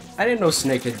 What? I didn't know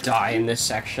Snake could die in this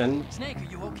section. Snake,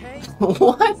 are you okay?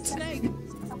 What? Snake!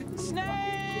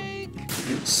 Snake!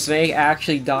 Snake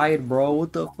actually died, bro.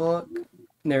 What the fuck?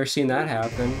 Never seen that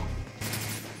happen.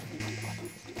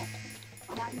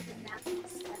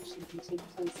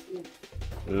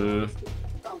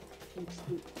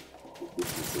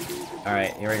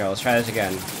 Alright, here we go. Let's try this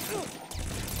again.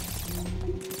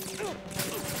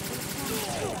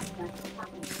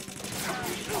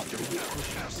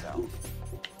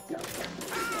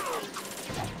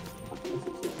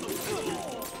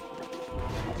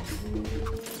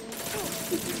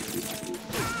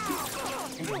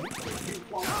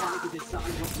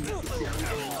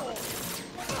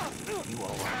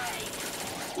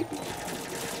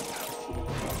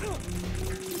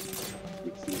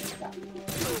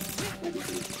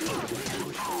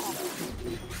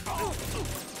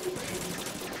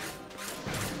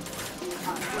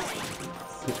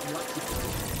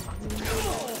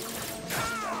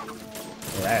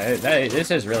 This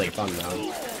is really fun,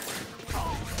 though.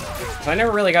 I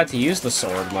never really got to use the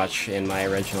sword much in my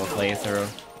original playthrough.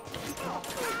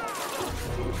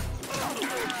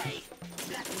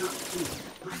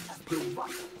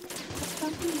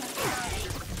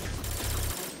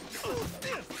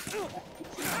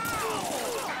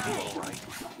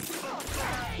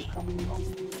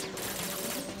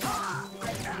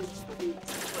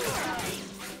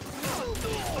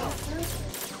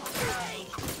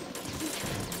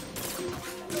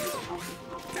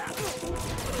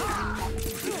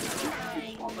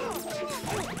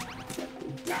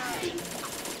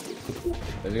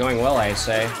 It's going well, I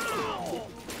say.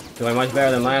 Doing much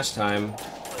better than last time.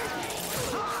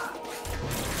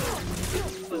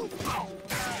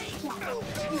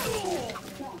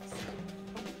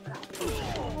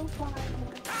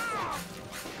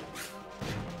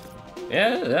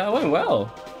 Yeah, that went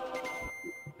well.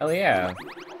 Hell yeah.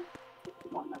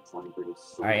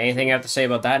 Alright, anything you have to say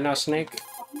about that now, Snake?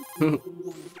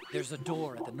 There's a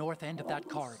door at the north end of that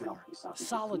corridor.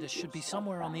 Solidus should be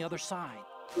somewhere on the other side.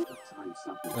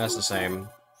 That's the same.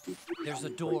 There's a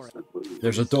door.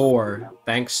 There's a door.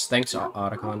 Thanks,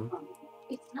 Otacon.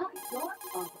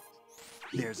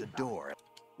 There's a door.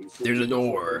 There's a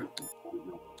door.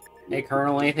 Hey,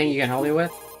 Colonel, anything you can help me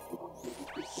with?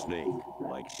 Snake,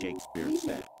 like Shakespeare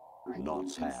said,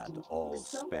 naught's had, all's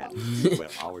spent, where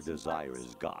our desire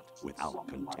is got without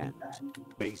content.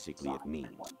 Basically, it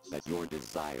means that your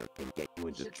desire can get you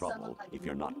into trouble if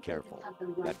you're not careful.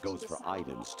 That goes for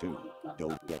items, too.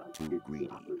 Don't get too greedy,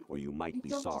 or you might be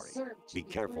sorry. Be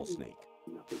careful, Snake.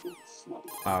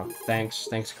 Oh,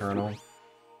 thanks, Colonel.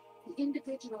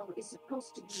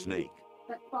 Snake.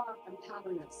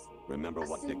 Remember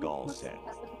what De Gaulle said.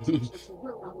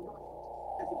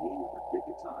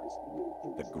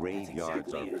 The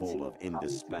graveyards are full of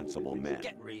indispensable men.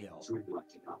 Get real.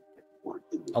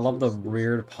 I love the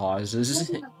weird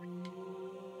pauses.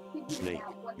 Snake,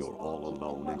 you're all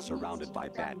alone and surrounded by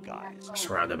bad guys.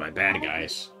 Surrounded by bad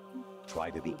guys. Try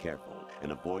to be careful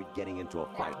and avoid getting into a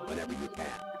fight whenever you can.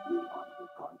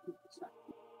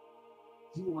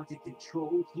 You want to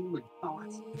control human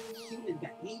thoughts, human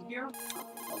behavior?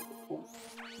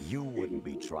 You wouldn't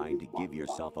be trying to give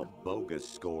yourself a bogus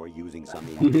score using some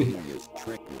ingenious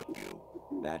trick, would you?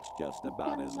 That's just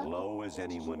about as low as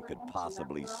anyone could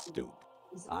possibly stoop.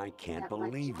 I can't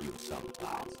believe you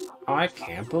sometimes. I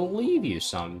can't believe you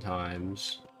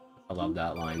sometimes. I love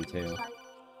that line too.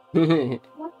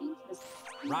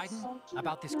 Raiden,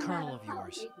 about this colonel of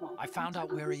yours. I found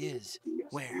out where he is.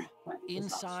 Where?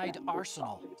 Inside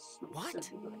Arsenal. What?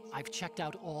 I've checked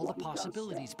out all the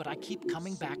possibilities, but I keep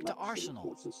coming back to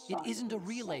Arsenal. It isn't a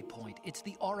relay point, it's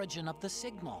the origin of the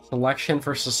signal. Selection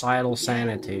for societal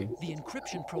sanity. The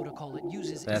encryption protocol it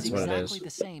uses That's is what it exactly is. the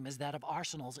same as that of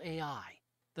Arsenal's AI,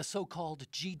 the so-called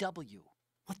GW.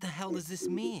 What the hell does this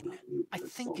mean? I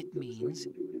think it means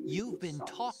you've been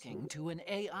talking to an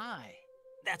AI.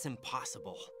 That's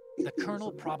impossible. The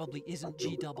Colonel probably isn't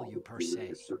GW per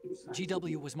se.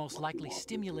 GW was most likely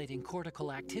stimulating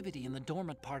cortical activity in the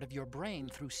dormant part of your brain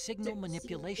through signal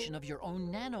manipulation of your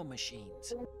own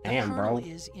nanomachines. Damn, the Colonel bro.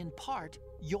 is, in part,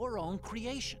 your own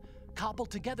creation,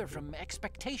 cobbled together from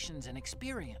expectations and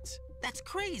experience. That's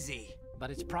crazy.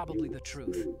 But it's probably the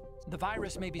truth. The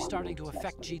virus may be starting to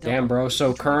affect GW. Damn, bro.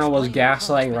 So Colonel was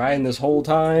gaslighting Raiden this whole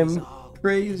time.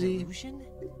 Crazy.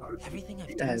 Everything I've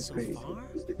That done is so crazy. far?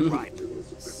 Right.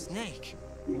 Snake,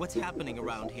 what's happening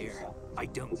around here? I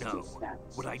don't know.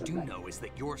 What I do know is that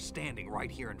you're standing right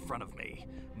here in front of me.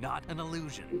 Not an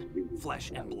illusion.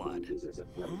 Flesh and blood.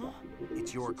 Huh?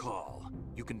 It's your call.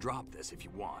 You can drop this if you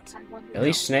want. At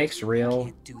least Snake's real.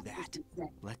 Can't do that.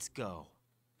 Let's go.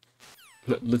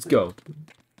 Let's go.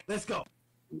 Let's go.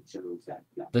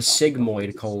 The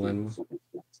sigmoid colon.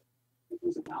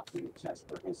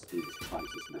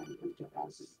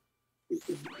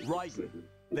 Raiden,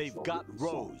 they've got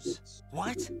Rose.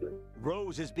 What?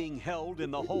 Rose is being held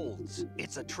in the holds.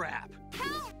 It's a trap.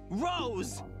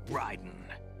 Rose! Raiden,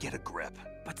 get a grip.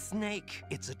 But Snake...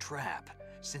 It's a trap.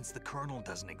 Since the Colonel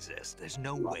doesn't exist, there's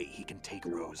no way he can take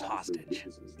Rose hostage.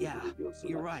 Yeah,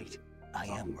 you're right. I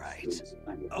am right.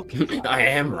 Okay. I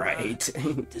am right.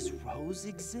 Does Rose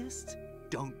exist?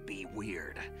 Don't be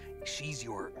weird. She's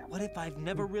your... What if I've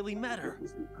never really met her?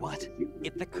 What?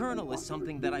 If the Colonel is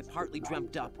something that I partly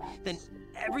dreamt up, then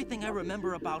everything I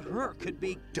remember about her could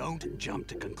be... Don't jump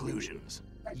to conclusions.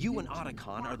 You and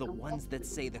Otacon are the ones that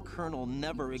say the Colonel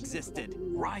never existed.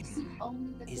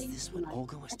 Raiden. Is this what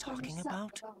Olga was talking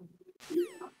about?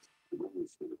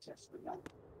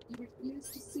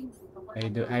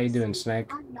 How you doing, Snake?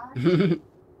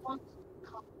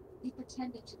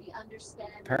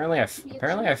 Apparently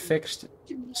I fixed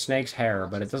Snake's hair,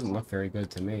 but it doesn't look very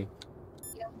good to me.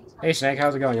 Hey Snake,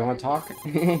 how's it going? You want to talk?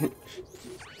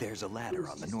 There's a ladder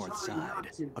on the north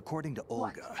side. According to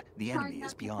Olga, the enemy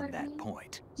is beyond that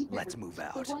point. Let's move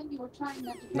out.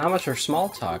 Not much for small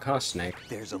talk, huh, Snake?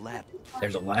 There's a ladder.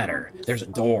 There's a ladder. There's a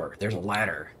door. There's a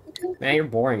ladder. Man, you're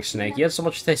boring, Snake. You had so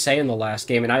much to say in the last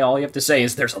game, and all you have to say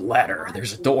is there's a ladder.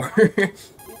 There's a door.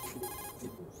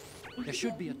 There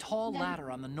should be a tall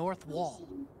ladder on the north wall.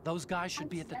 Those guys should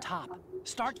be at the top.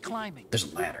 Start climbing.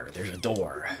 There's a ladder. There's a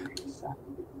door.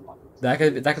 That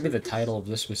could be the title of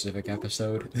this specific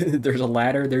episode. There's a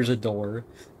ladder. There's a door.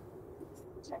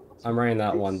 I'm writing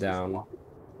that one down.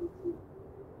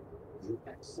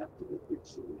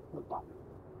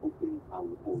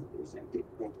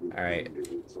 Alright.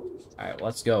 Alright,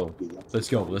 let's go. Let's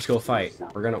go. Let's go fight.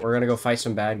 We're gonna go fight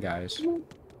some bad guys.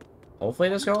 Hopefully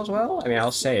this goes well. I mean,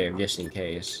 I'll save just in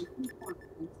case.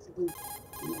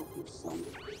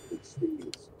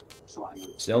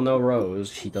 Still no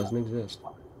Rose. She doesn't exist.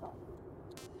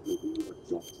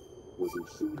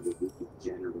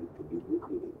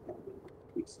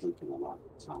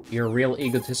 You're a real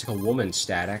egotistical woman,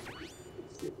 Static.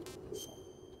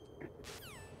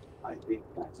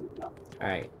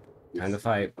 Alright, time to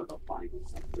fight.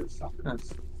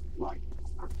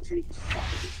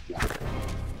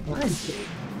 What is it?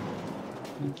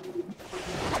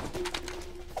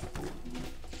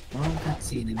 Long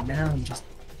cutscene, and now I'm just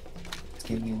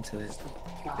getting into it.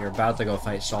 You're about to go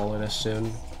fight Solidus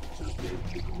soon.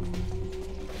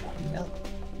 No.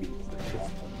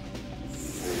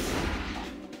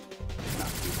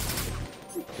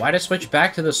 Why'd I switch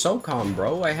back to the SOCOM,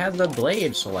 bro? I had the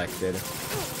blade selected.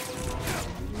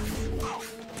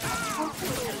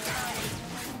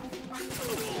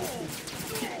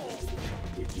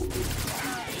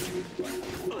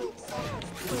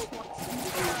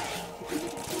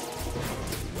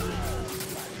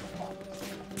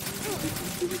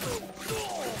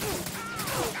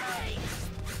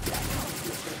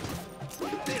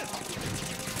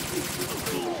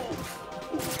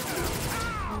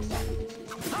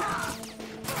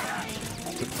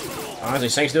 Honestly,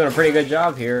 Snake's doing a pretty good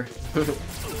job here.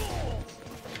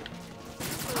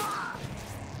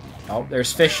 Oh,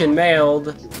 there's fish and mailed.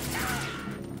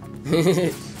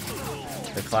 The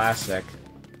classic.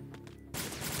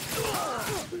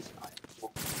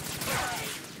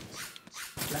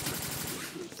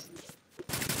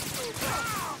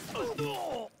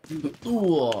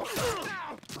 Ooh.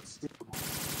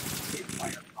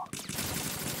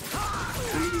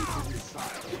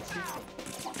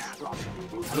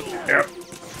 Yep.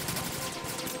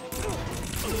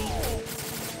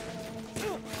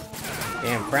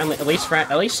 Damn, friendly. At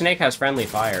least Snake has friendly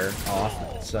fire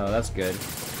off, so that's good.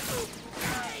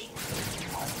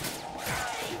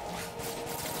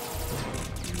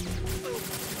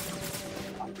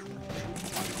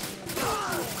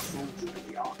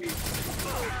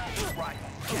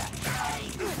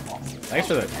 Thanks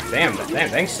for the damn.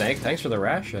 Thanks, Snake. Thanks for the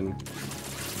ration.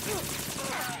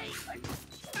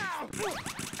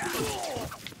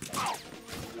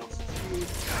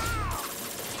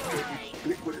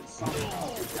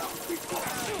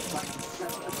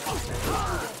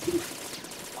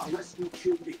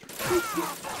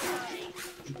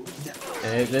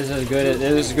 And it is as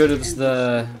good as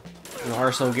the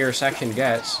Arsenal Gear section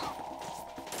gets.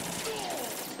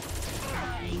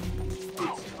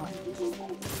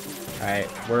 Alright,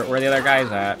 where are the other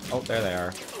guys at? Oh, there they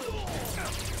are.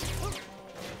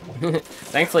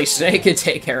 Thankfully, Snake could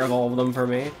take care of all of them for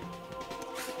me.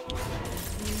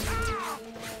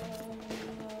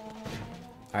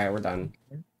 Alright, we're done.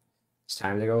 It's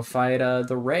time to go fight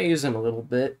the Rays in a little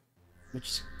bit, which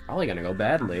is probably gonna go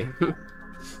badly.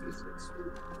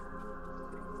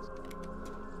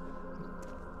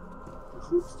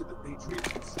 Troops to the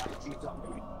Patriots inside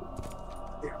GW.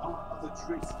 There are other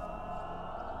traces.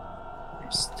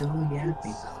 They're still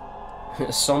yapping.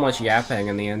 So much yapping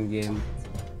in the endgame.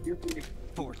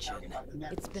 Fortune.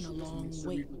 It's been a long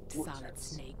wait, Solid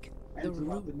Snake. The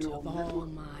root of all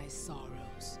my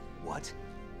sorrows. What?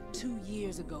 2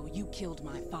 years ago, you killed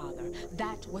my father.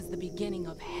 That was the beginning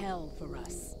of hell for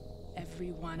us.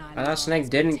 Everyone I thought Snake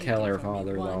didn't kill her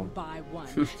father, though. By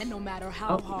one. And no matter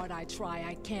how hard I try,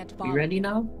 I can't follow. You ready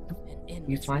now?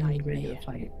 You finally ready to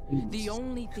fight. The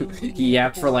only thing He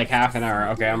yapped for like half an hour.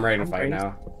 Okay, I'm ready to fight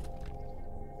now.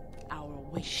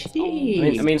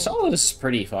 I mean, Solid is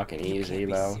pretty fucking easy,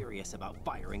 though. Serious about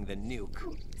firing the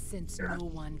nuke. Since no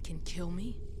one can kill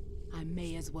me, I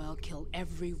may as well kill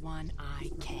everyone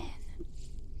I can.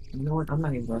 You know what? I'm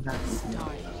not even gonna have this.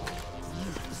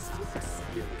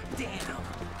 Damn.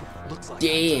 Looks like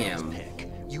Damn.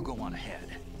 You go on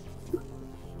ahead.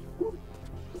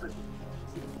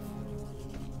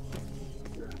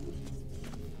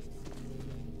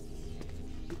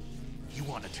 You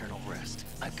want eternal rest?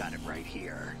 I've got it right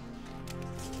here.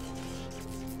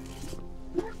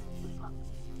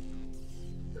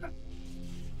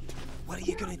 What are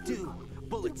you gonna do?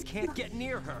 Bullets can't get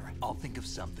near her. I'll think of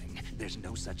something. There's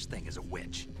no such thing as a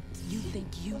witch. You think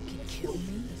you can kill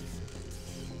me?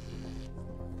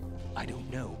 I don't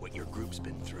know what your group's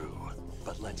been through,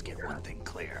 but let's get one thing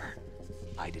clear.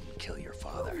 I didn't kill your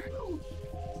father.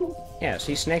 Yeah,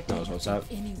 see, Snake knows what's up.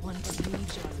 Anyone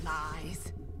believes your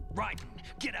lies? Raiden,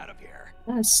 get out of here.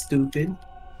 That's stupid.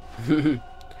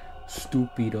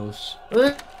 Stupidos.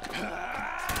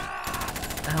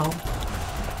 Ow.